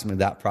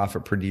 approximately that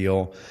profit per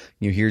deal.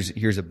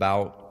 Here's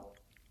about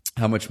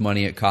how much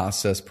money it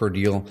costs us per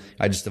deal.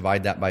 I just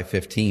divide that by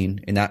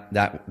 15, and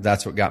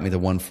that's what got me the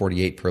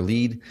 148 per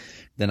lead.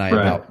 Then I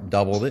about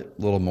doubled it,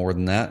 a little more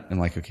than that.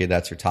 And like, okay,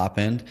 that's your top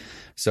end.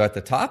 So at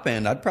the top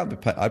end, I'd probably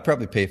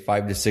pay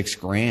 $5,000 to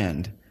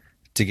 $6,000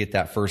 to get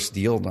that first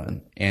deal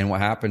done. And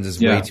what happens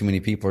is way too many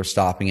people are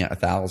stopping at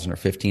 1,000 or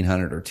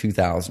 1,500 or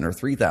 2,000 or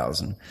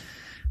 3,000,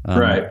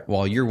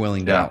 while you're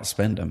willing to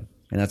outspend them,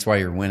 and that's why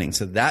you're winning.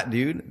 So that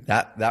dude,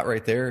 that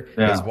right there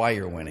is why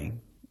you're winning.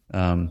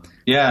 And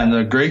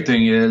the great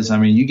thing is,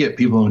 you get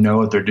people who know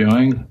what they're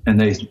doing, and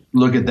they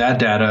look at that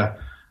data,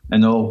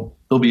 and they'll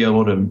be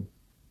able to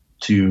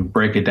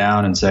break it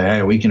down and say,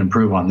 hey, we can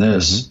improve on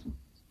this. Mm-hmm.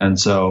 And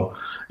so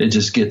it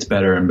just gets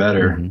better and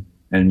better,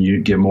 and you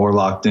get more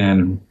locked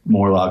in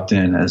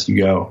as you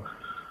go.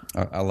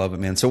 I love it,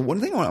 man. So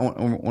one thing I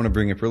want to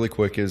bring up really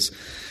quick is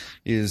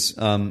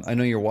I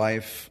know your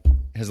wife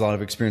has a lot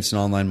of experience in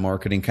online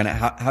marketing. Kind of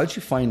how did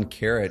you find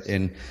Carrot,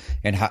 and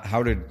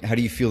how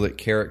do you feel that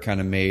Carrot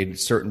kind of made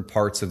certain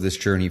parts of this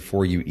journey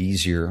for you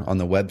easier on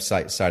the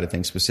website side of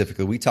things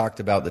specifically? We talked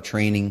about the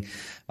training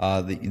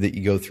that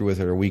you go through with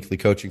our weekly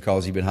coaching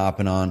calls you've been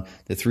hopping on,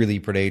 the 3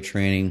 lead per day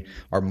training,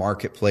 our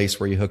marketplace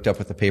where you hooked up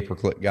with the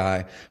pay-per-click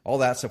guy, all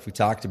that stuff we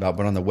talked about.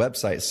 But on the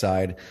website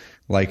side,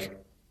 like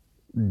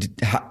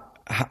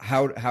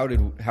how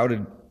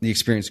did the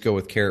experience go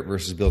with Carrot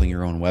versus building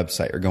your own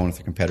website or going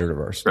with a competitor of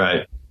ours?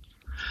 Right.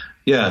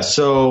 Yeah.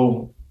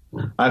 So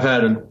I've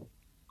had,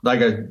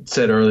 like I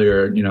said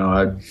earlier,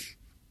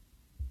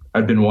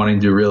 I've been wanting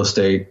to do real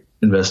estate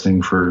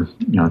investing for,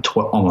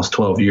 almost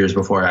 12 years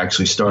before I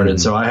actually started.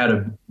 Mm-hmm. So I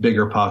had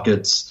bigger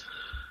pockets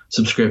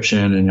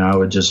subscription, and I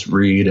would just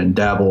read and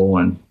dabble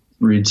and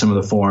read some of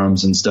the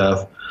forums and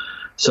stuff.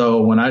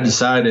 So when I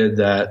decided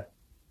that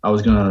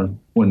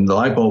when the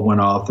light bulb went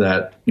off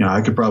that,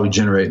 I could probably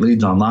generate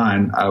leads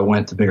online, I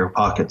went to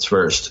BiggerPockets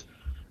first.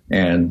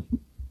 And,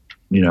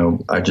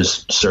 I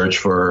just searched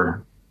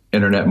for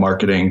internet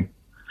marketing,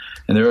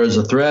 and there was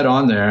a thread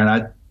on there,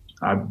 and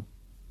I'm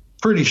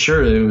pretty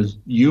sure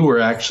you were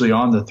actually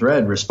on the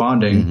thread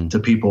responding to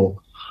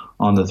people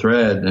on the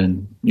thread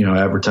and,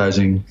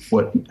 advertising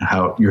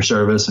how your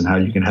service and how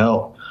you can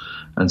help.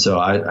 And so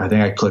I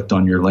think I clicked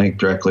on your link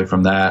directly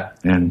from that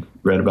and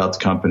read about the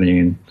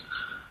company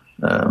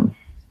and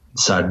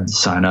decided to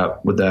sign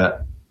up with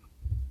that.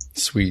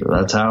 Sweet. So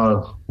that's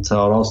how it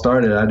all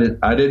started.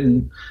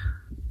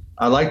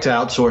 I like to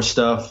outsource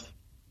stuff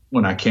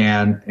when I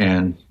can,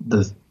 and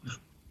the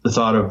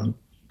thought of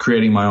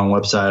creating my own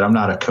website, I'm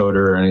not a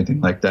coder or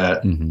anything like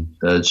that.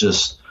 It's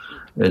just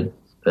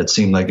it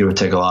seemed like it would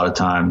take a lot of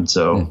time.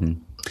 So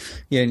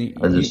yeah,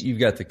 and you've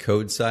got the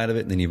code side of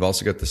it, and then you've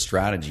also got the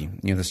strategy.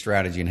 The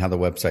strategy and how the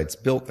website's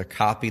built, the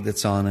copy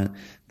that's on it,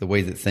 the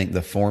way that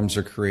the forms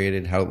are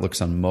created, how it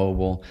looks on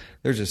mobile.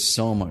 There's just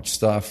so much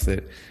stuff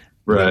that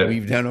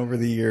we've done over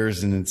the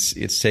years, and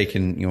it's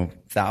taken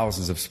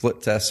thousands of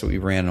split tests that we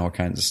ran and all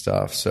kinds of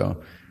stuff.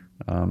 So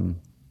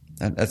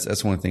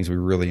that's one of the things we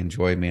really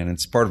enjoy, man.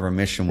 It's part of our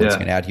mission once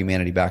again, add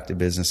humanity back to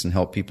business and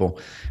help people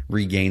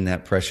regain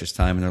that precious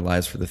time in their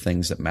lives for the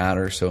things that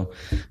matter. So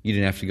you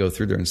didn't have to go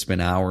through there and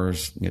spend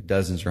hours,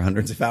 dozens or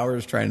hundreds of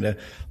hours trying to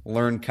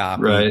learn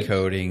copy,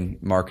 coding,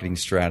 marketing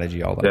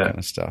strategy, all that kind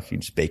of stuff. You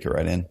just bake it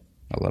right in.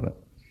 I love it.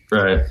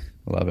 Right.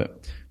 I love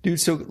it. Dude,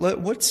 so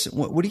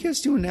what are you guys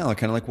doing now?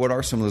 Kind of like, what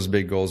are some of those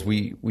big goals?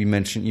 You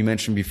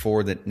mentioned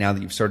before that now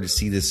that you've started to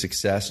see this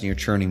success and you're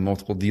churning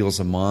multiple deals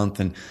a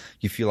month and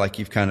you feel like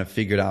you've kind of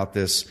figured out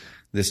this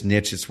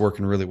niche that's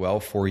working really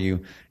well for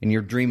you and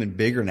you're dreaming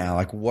bigger now.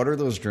 Like, what are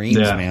those dreams,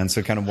 man?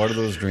 So kind of what are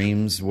those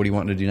dreams? What do you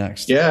want to do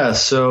next? Yeah.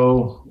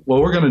 So what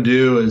we're going to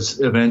do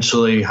is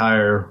eventually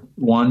hire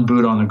one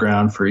boot on the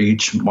ground for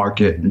each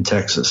market in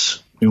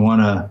Texas. We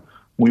want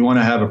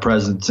to have a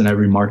presence in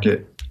every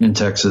market in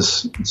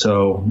Texas.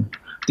 So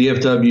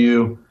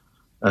DFW,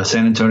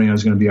 San Antonio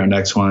is going to be our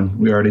next one.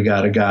 We already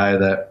got a guy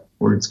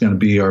it's going to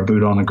be our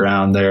boot on the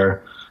ground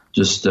there,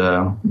 just,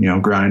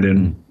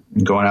 grinding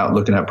and going out,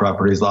 looking at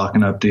properties,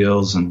 locking up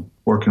deals and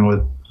working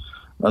with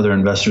other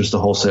investors to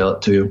wholesale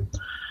it too.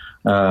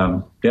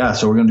 So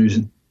we're going to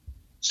do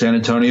San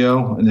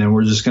Antonio, and then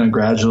we're just going to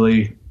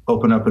gradually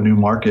open up a new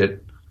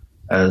market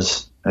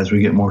as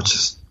we get more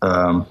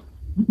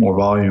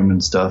volume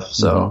and stuff.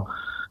 So,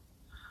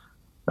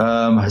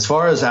 as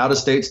far as out of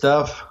state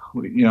stuff,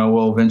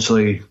 I'll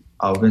eventually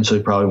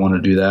probably want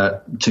to do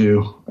that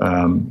too.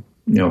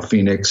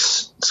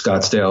 Phoenix,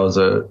 Scottsdale is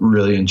a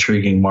really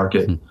intriguing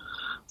market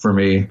for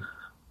me.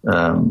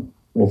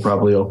 We'll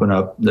probably open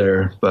up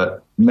there,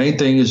 but the main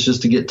thing is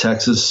just to get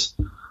Texas.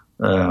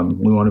 We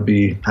want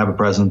to have a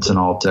presence in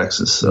all of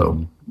Texas.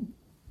 So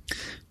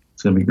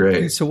it's going to be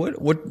great. So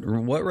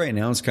what right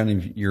now is kind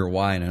of your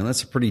why? Now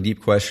that's a pretty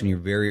deep question. You're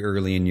very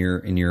early in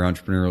your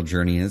entrepreneurial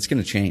journey, and it's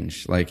going to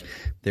change. Like,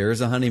 there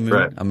is a honeymoon.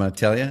 Right. I'm going to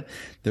tell you,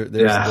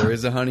 there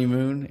is a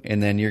honeymoon,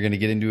 and then you're going to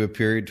get into a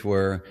period to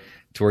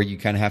where you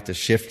kind of have to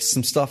shift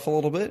some stuff a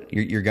little bit.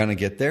 You're going to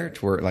get there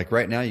to where, like,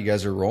 right now you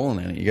guys are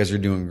rolling in it. You guys are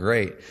doing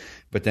great.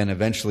 But then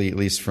eventually, at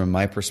least from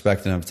my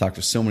perspective, I've talked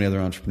to so many other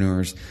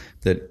entrepreneurs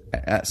that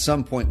at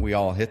some point we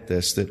all hit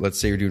this, that let's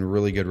say you're doing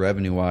really good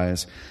revenue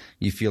wise.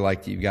 You feel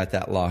like you've got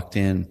that locked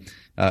in.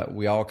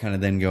 We all kind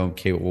of then go,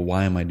 okay, well,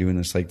 why am I doing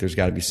this? Like, there's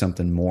got to be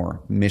something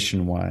more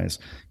mission wise.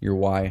 Your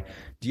why.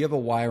 Do you have a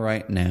why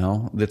right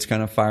now that's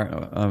kind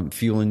of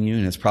fueling you?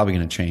 And it's probably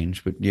going to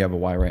change, but do you have a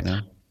why right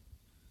now?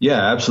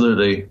 Yeah,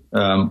 absolutely.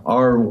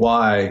 Our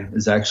why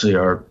is actually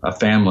a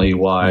family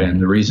why. And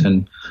the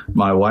reason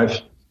my wife,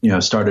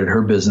 started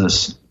her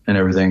business and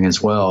everything as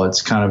well,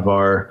 it's kind of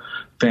our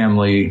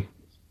family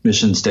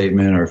mission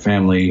statement or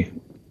family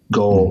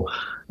goal.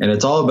 And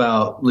it's all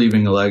about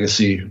leaving a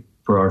legacy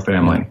for our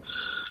family.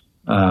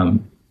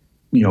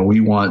 We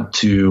want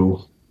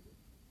to,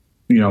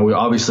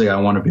 obviously I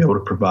want to be able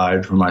to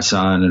provide for my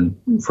son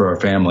and for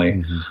our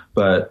family,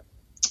 but,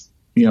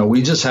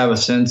 we just have a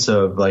sense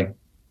of like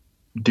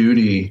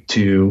duty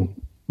to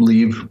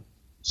leave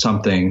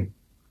something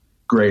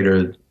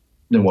greater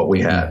than what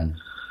we had.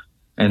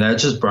 And that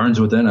just burns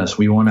within us.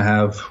 We want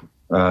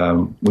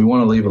to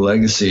leave a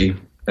legacy,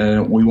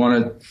 and we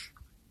want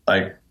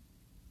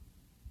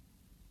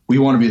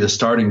to be the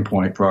starting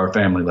point for our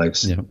family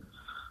legacy. Yep.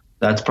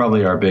 That's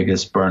probably our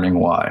biggest burning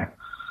why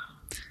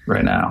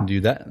right now.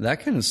 Dude,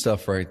 that kind of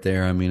stuff right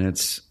there. I mean,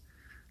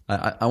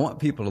 I want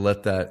people to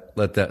let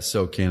that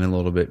soak in a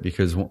little bit,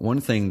 because one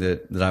thing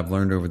that I've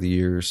learned over the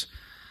years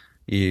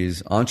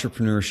is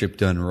entrepreneurship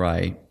done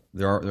right.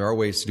 There are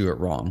ways to do it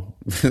wrong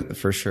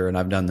for sure. And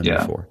I've done them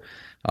before,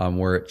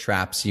 where it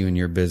traps you in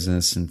your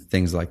business and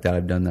things like that.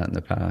 I've done that in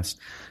the past,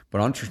 but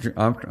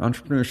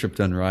entrepreneurship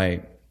done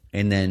right.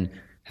 And then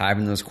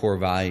having those core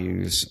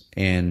values,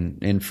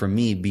 and for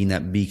me, being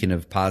that beacon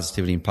of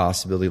positivity and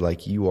possibility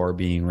like you are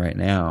being right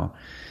now,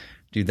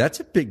 dude, that's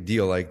a big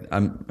deal. Like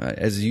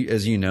as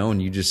you know,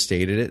 and you just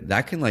stated it,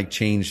 that can like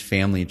change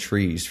family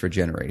trees for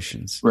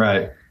generations.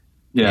 Right.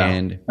 Yeah.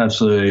 And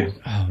absolutely.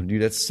 Oh,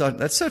 dude, that's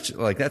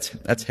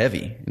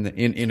heavy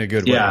in a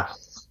good way. Yeah.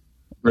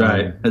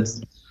 Right.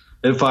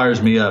 It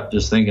fires me up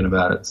just thinking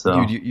about it.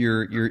 So, dude,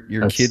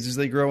 your kids as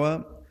they grow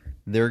up,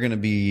 they're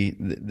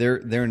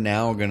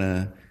now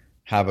gonna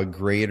have a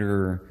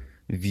greater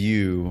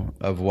view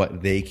of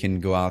what they can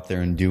go out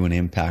there and do and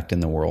impact in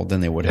the world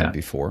than they would have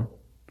before.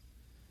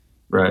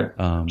 Right.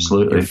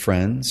 Absolutely. Your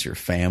friends, your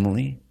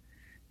family.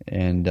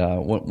 And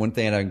one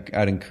thing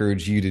I'd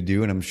encourage you to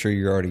do, and I'm sure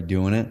you're already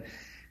doing it,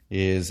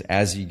 is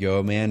as you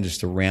go, man, just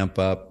to ramp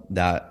up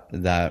that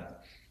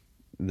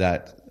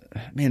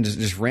man,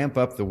 just ramp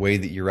up the way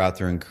that you're out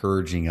there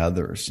encouraging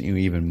others,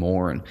 even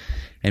more,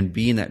 and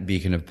being that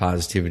beacon of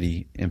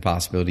positivity and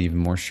possibility even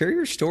more. Share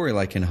your story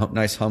like in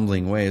nice,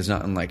 humbling ways,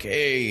 not in like,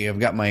 hey, I've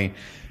got my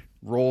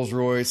Rolls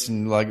Royce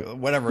and like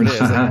whatever it is.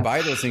 Like,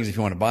 buy those things if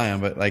you want to buy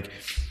them, but like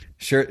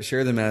share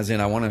them as in,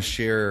 I want to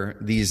share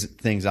these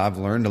things I've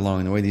learned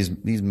along the way, these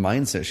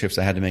mindset shifts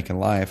I had to make in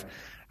life.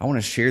 I want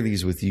to share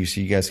these with you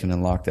so you guys can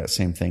unlock that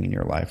same thing in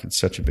your life. It's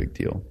such a big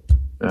deal.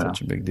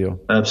 Such a big deal.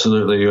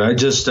 Absolutely. I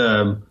just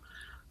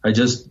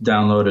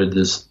downloaded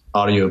this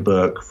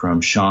audiobook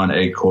from Sean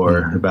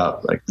Achor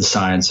about like the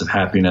science of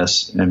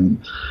happiness,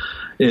 and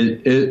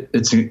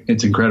it's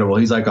incredible.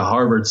 He's like a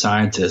Harvard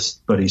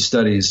scientist, but he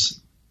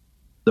studies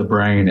the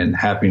brain and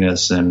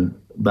happiness and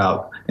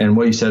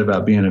what you said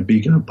about being a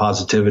beacon of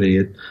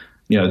positivity.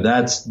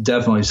 That's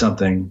definitely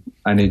something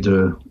I need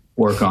to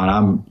work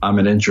on. I'm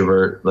an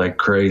introvert like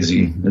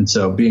crazy, and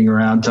so being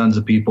around tons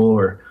of people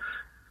or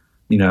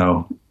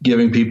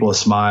giving people a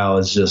smile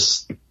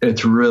it's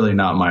really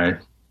not my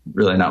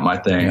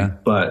thing. Yeah.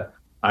 But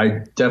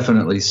I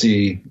definitely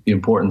see the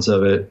importance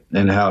of it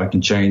and how it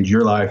can change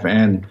your life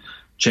and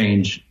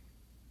change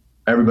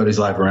everybody's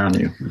life around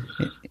you.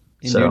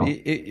 And so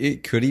dude,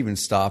 it could even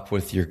start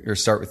with your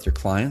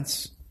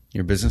clients,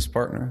 your business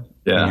partner,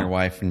 and your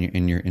wife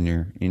and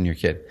your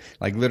kid.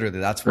 Like literally,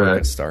 that's where it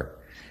could start.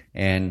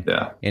 And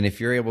if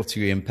you're able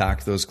to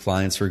impact those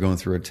clients who are going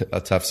through a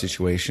tough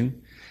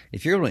situation,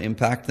 if you're able to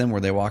impact them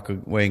where they walk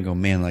away and go,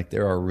 man, like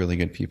there are really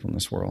good people in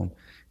this world,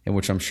 and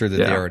which I'm sure that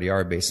they already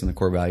are based on the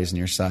core values in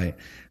your site,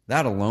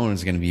 that alone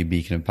is going to be a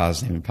beacon of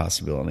positivity and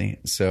possibility.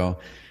 So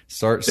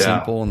start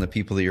simple in the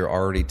people that you're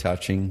already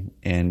touching,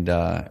 and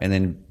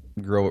then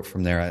grow it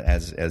from there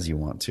as you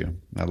want to.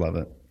 I love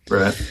it.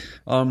 Right.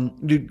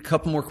 Dude, a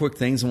couple more quick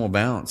things and we'll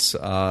bounce.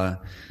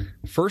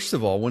 First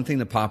of all, one thing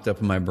that popped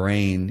up in my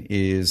brain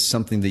is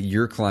something that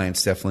your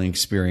clients definitely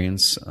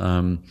experience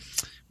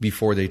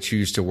before they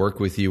choose to work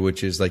with you,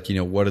 which is like,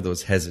 what are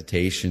those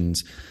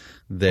hesitations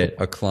that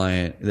a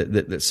client,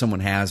 that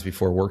someone has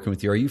before working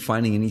with you? Are you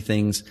finding any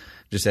things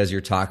just as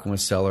you're talking with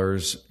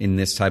sellers in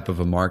this type of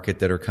a market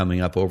that are coming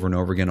up over and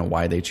over again on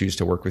why they choose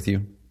to work with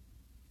you?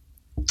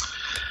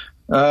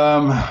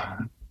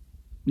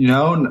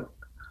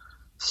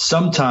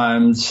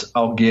 Sometimes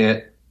I'll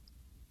get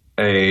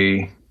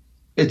it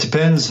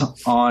depends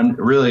on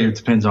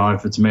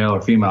if it's male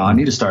or female. I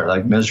need to start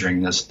like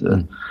measuring this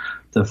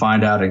to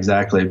find out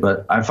exactly.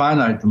 But I find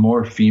like the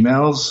more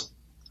females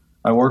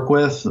I work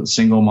with,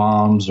 single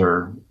moms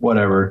or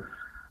whatever,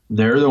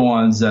 they're the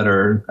ones that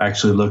are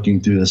actually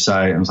looking through the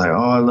site and was like,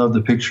 oh, I love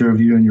the picture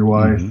of you and your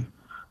wife.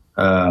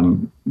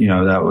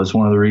 That was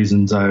one of the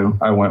reasons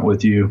I went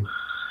with you.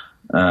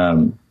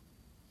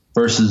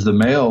 Versus the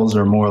males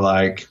are more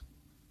like,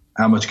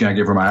 how much can I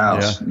get for my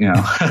house?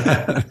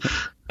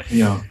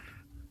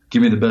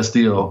 Give me the best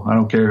deal. I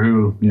don't care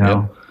who,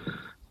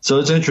 So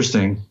it's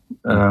interesting.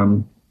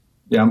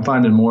 I'm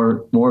finding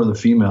more of the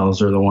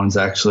females are the ones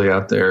actually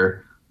out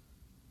there,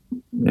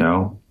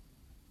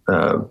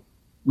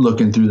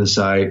 looking through the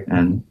site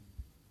and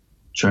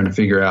trying to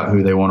figure out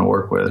who they want to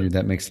work with. Dude,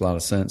 that makes a lot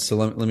of sense. So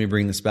let me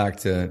bring this back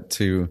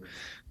to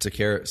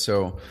Carrot.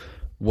 So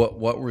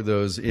what were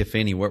those, if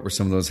any, what were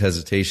some of those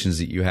hesitations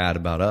that you had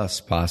about us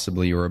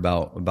possibly, or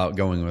about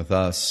going with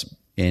us,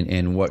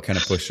 and what kind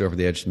of pushed you over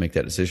the edge to make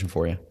that decision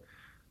for you?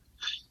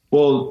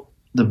 Well,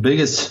 the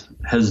biggest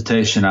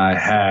hesitation I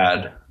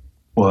had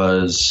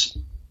was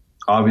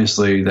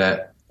obviously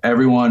that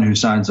everyone who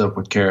signs up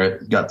with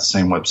Carrot got the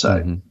same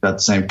website, got the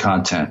same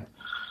content.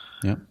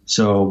 Yeah.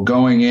 So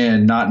going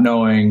in, not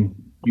knowing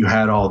you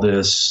had all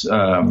this,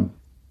 when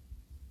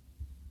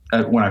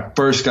I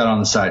first got on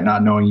the site,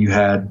 not knowing you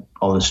had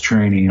all this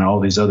training and all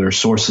these other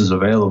sources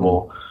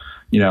available,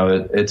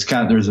 it's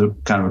there's a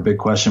kind of a big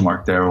question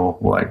mark there.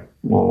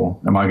 Well,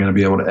 am I going to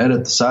be able to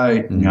edit the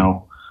site?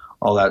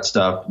 All that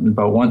stuff.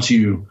 But once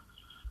you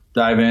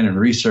dive in and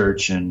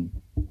research and,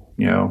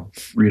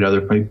 read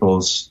other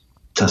people's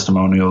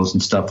testimonials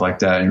and stuff like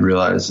that, and you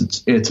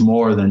realize it's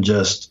more than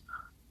just,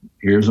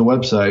 here's a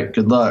website,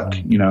 good luck.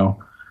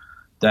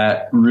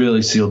 That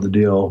really sealed the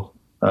deal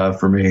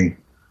for me.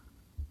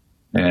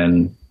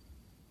 And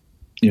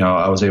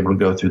I was able to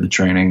go through the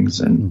trainings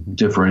and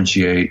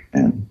differentiate.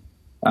 And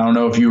I don't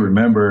know if you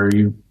remember,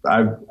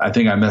 I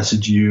think I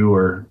messaged you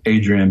or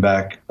Adrian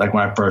back like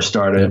when I first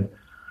started.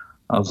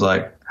 I was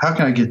like, how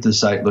can I get this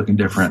site looking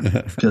different?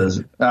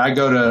 Because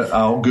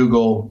I'll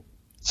Google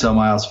Sell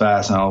My House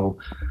Fast, and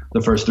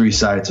the first 3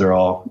 sites are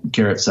all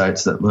carrot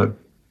sites that look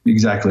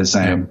exactly the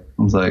same.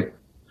 I was like,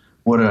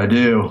 what did I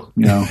do?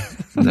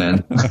 And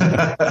then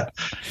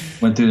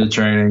went through the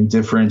training,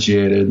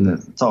 differentiated, and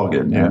it's all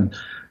good, man.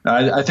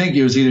 I think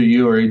it was either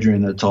you or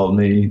Adrian that told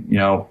me,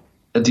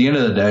 at the end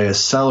of the day, a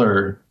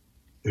seller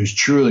who's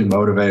truly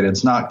motivated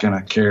is not going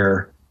to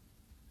care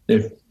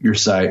if your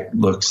site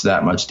looks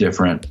that much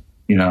different.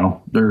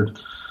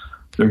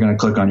 They're going to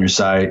click on your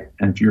site,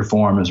 and if your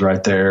form is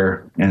right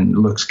there and it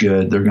looks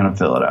good, they're going to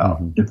fill it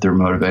out if they're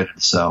motivated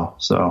to sell.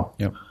 So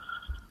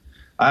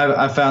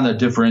I found that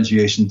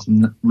differentiation's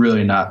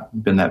really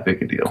not been that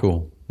big a deal.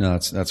 Cool. No,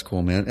 that's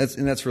cool, man.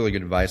 That's really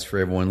good advice for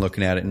everyone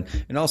looking at it.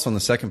 And also on the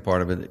second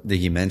part of it that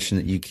you mentioned,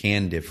 that you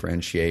can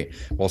differentiate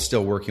while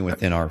still working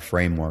within our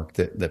framework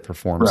that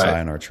performs high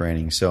in our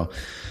training. So,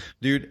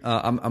 dude,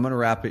 I'm gonna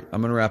wrap it.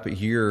 I'm gonna wrap it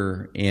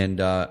here, and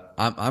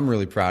I'm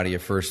really proud of you,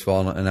 first of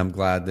all, and I'm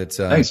glad that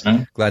thanks,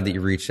 man. Glad that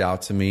you reached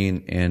out to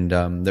me and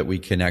that we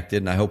connected.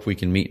 And I hope we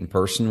can meet in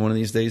person one of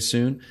these days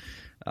soon.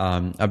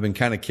 I've been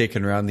kind of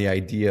kicking around the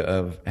idea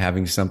of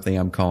having something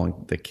I'm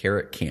calling the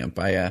Carrot Camp.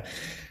 I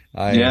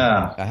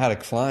had a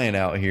client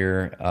out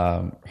here,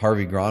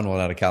 Harvey Gronwald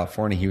out of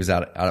California. He was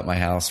out at my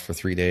house for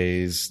 3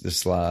 days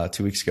this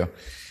 2 weeks ago.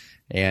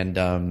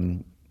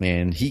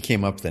 And he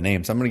came up with the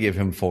name. So I'm going to give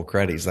him full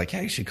credit. He's like,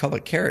 hey, you should call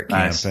it Carrot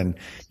Camp. Nice. And,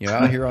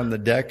 out here on the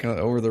deck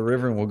over the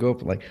river, and we'll go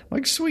up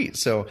like sweet.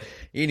 So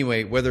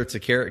anyway, whether it's a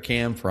Carrot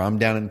Camp or I'm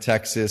down in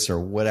Texas or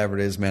whatever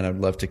it is, man, I'd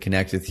love to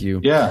connect with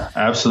you. Yeah,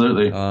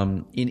 absolutely.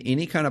 In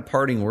any kind of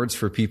parting words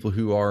for people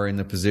who are in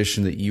the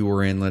position that you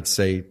were in, let's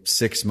say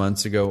 6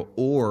 months ago,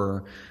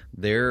 or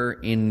they're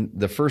in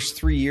the first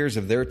 3 years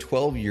of their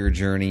 12-year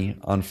journey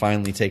on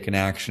finally taking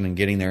action and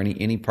getting there,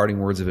 any parting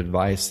words of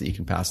advice that you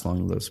can pass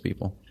along to those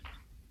people?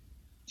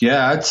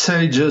 Yeah, I'd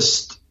say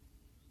just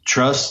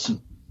trust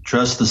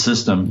the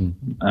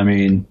system. I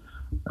mean,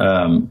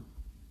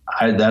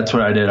 that's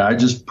what I did. I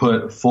just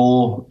put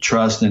full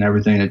trust in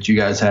everything that you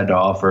guys had to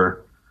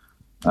offer,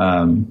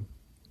 and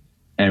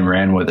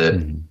ran with it.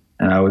 And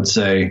I would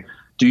say,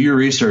 do your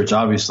research,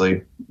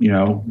 obviously,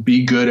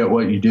 be good at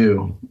what you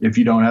do. If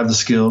you don't have the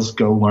skills,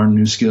 go learn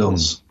new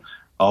skills.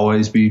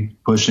 Always be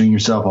pushing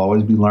yourself,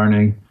 always be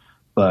learning.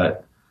 But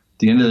at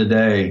the end of the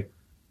day,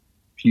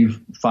 if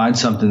you find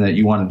something that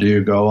you want to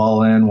do, go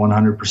all in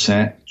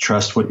 100%,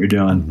 trust what you're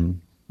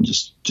doing.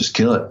 Just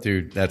kill it.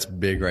 Dude, that's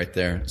big right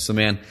there. So,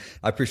 man,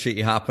 I appreciate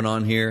you hopping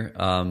on here.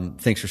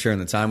 Thanks for sharing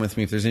the time with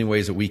me. If there's any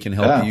ways that we can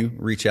help you,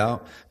 reach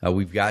out.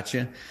 We've got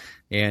you.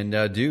 And,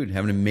 dude,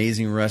 have an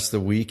amazing rest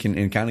of the week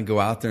and kind of go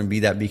out there and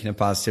be that beacon of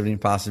positivity and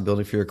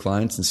possibility for your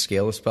clients and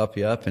scale this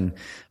puppy up. And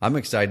I'm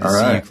excited to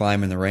see you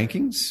climb in the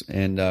rankings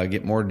and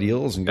get more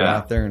deals and go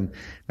out there. And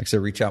like I said,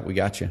 reach out. We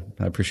got you.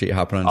 I appreciate you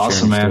hopping on and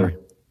sharing your story.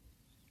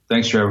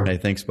 Thanks, Trevor. Hey,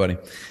 thanks, buddy.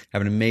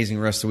 Have an amazing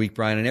rest of the week,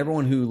 Brian. And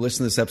everyone who listened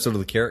to this episode of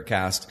the Carrot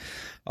Cast,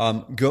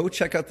 go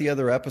check out the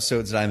other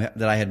episodes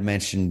that I had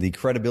mentioned, the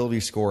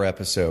credibility score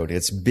episode.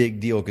 It's a big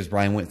deal because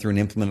Brian went through and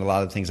implemented a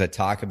lot of the things I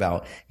talk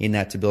about in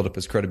that to build up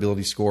his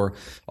credibility score.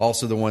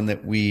 Also, the one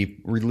that we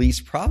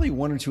released probably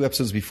 1 or 2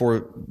 episodes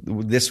before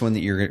this one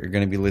that you're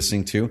going to be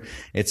listening to.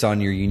 It's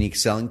on your unique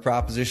selling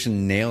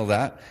proposition. Nail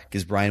that,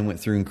 because Brian went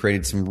through and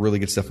created some really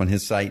good stuff on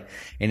his site.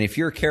 And if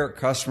you're a Carrot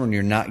customer and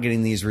you're not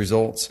getting these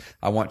results,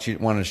 I want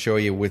Brian to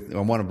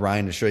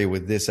show you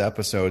with this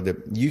episode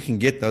that you can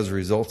get those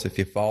results if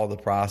you follow the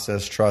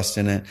process, trust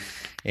in it,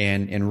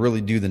 and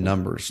really do the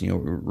numbers.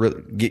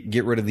 Really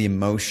get rid of the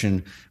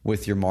emotion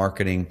with your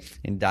marketing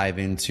and dive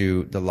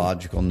into the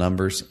logical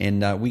numbers.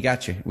 And we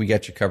got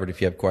you covered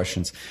if you have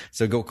questions.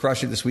 So go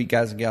crush it this week,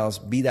 guys and gals.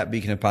 Be that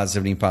beacon of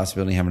positivity and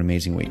possibility. Have an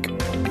amazing week.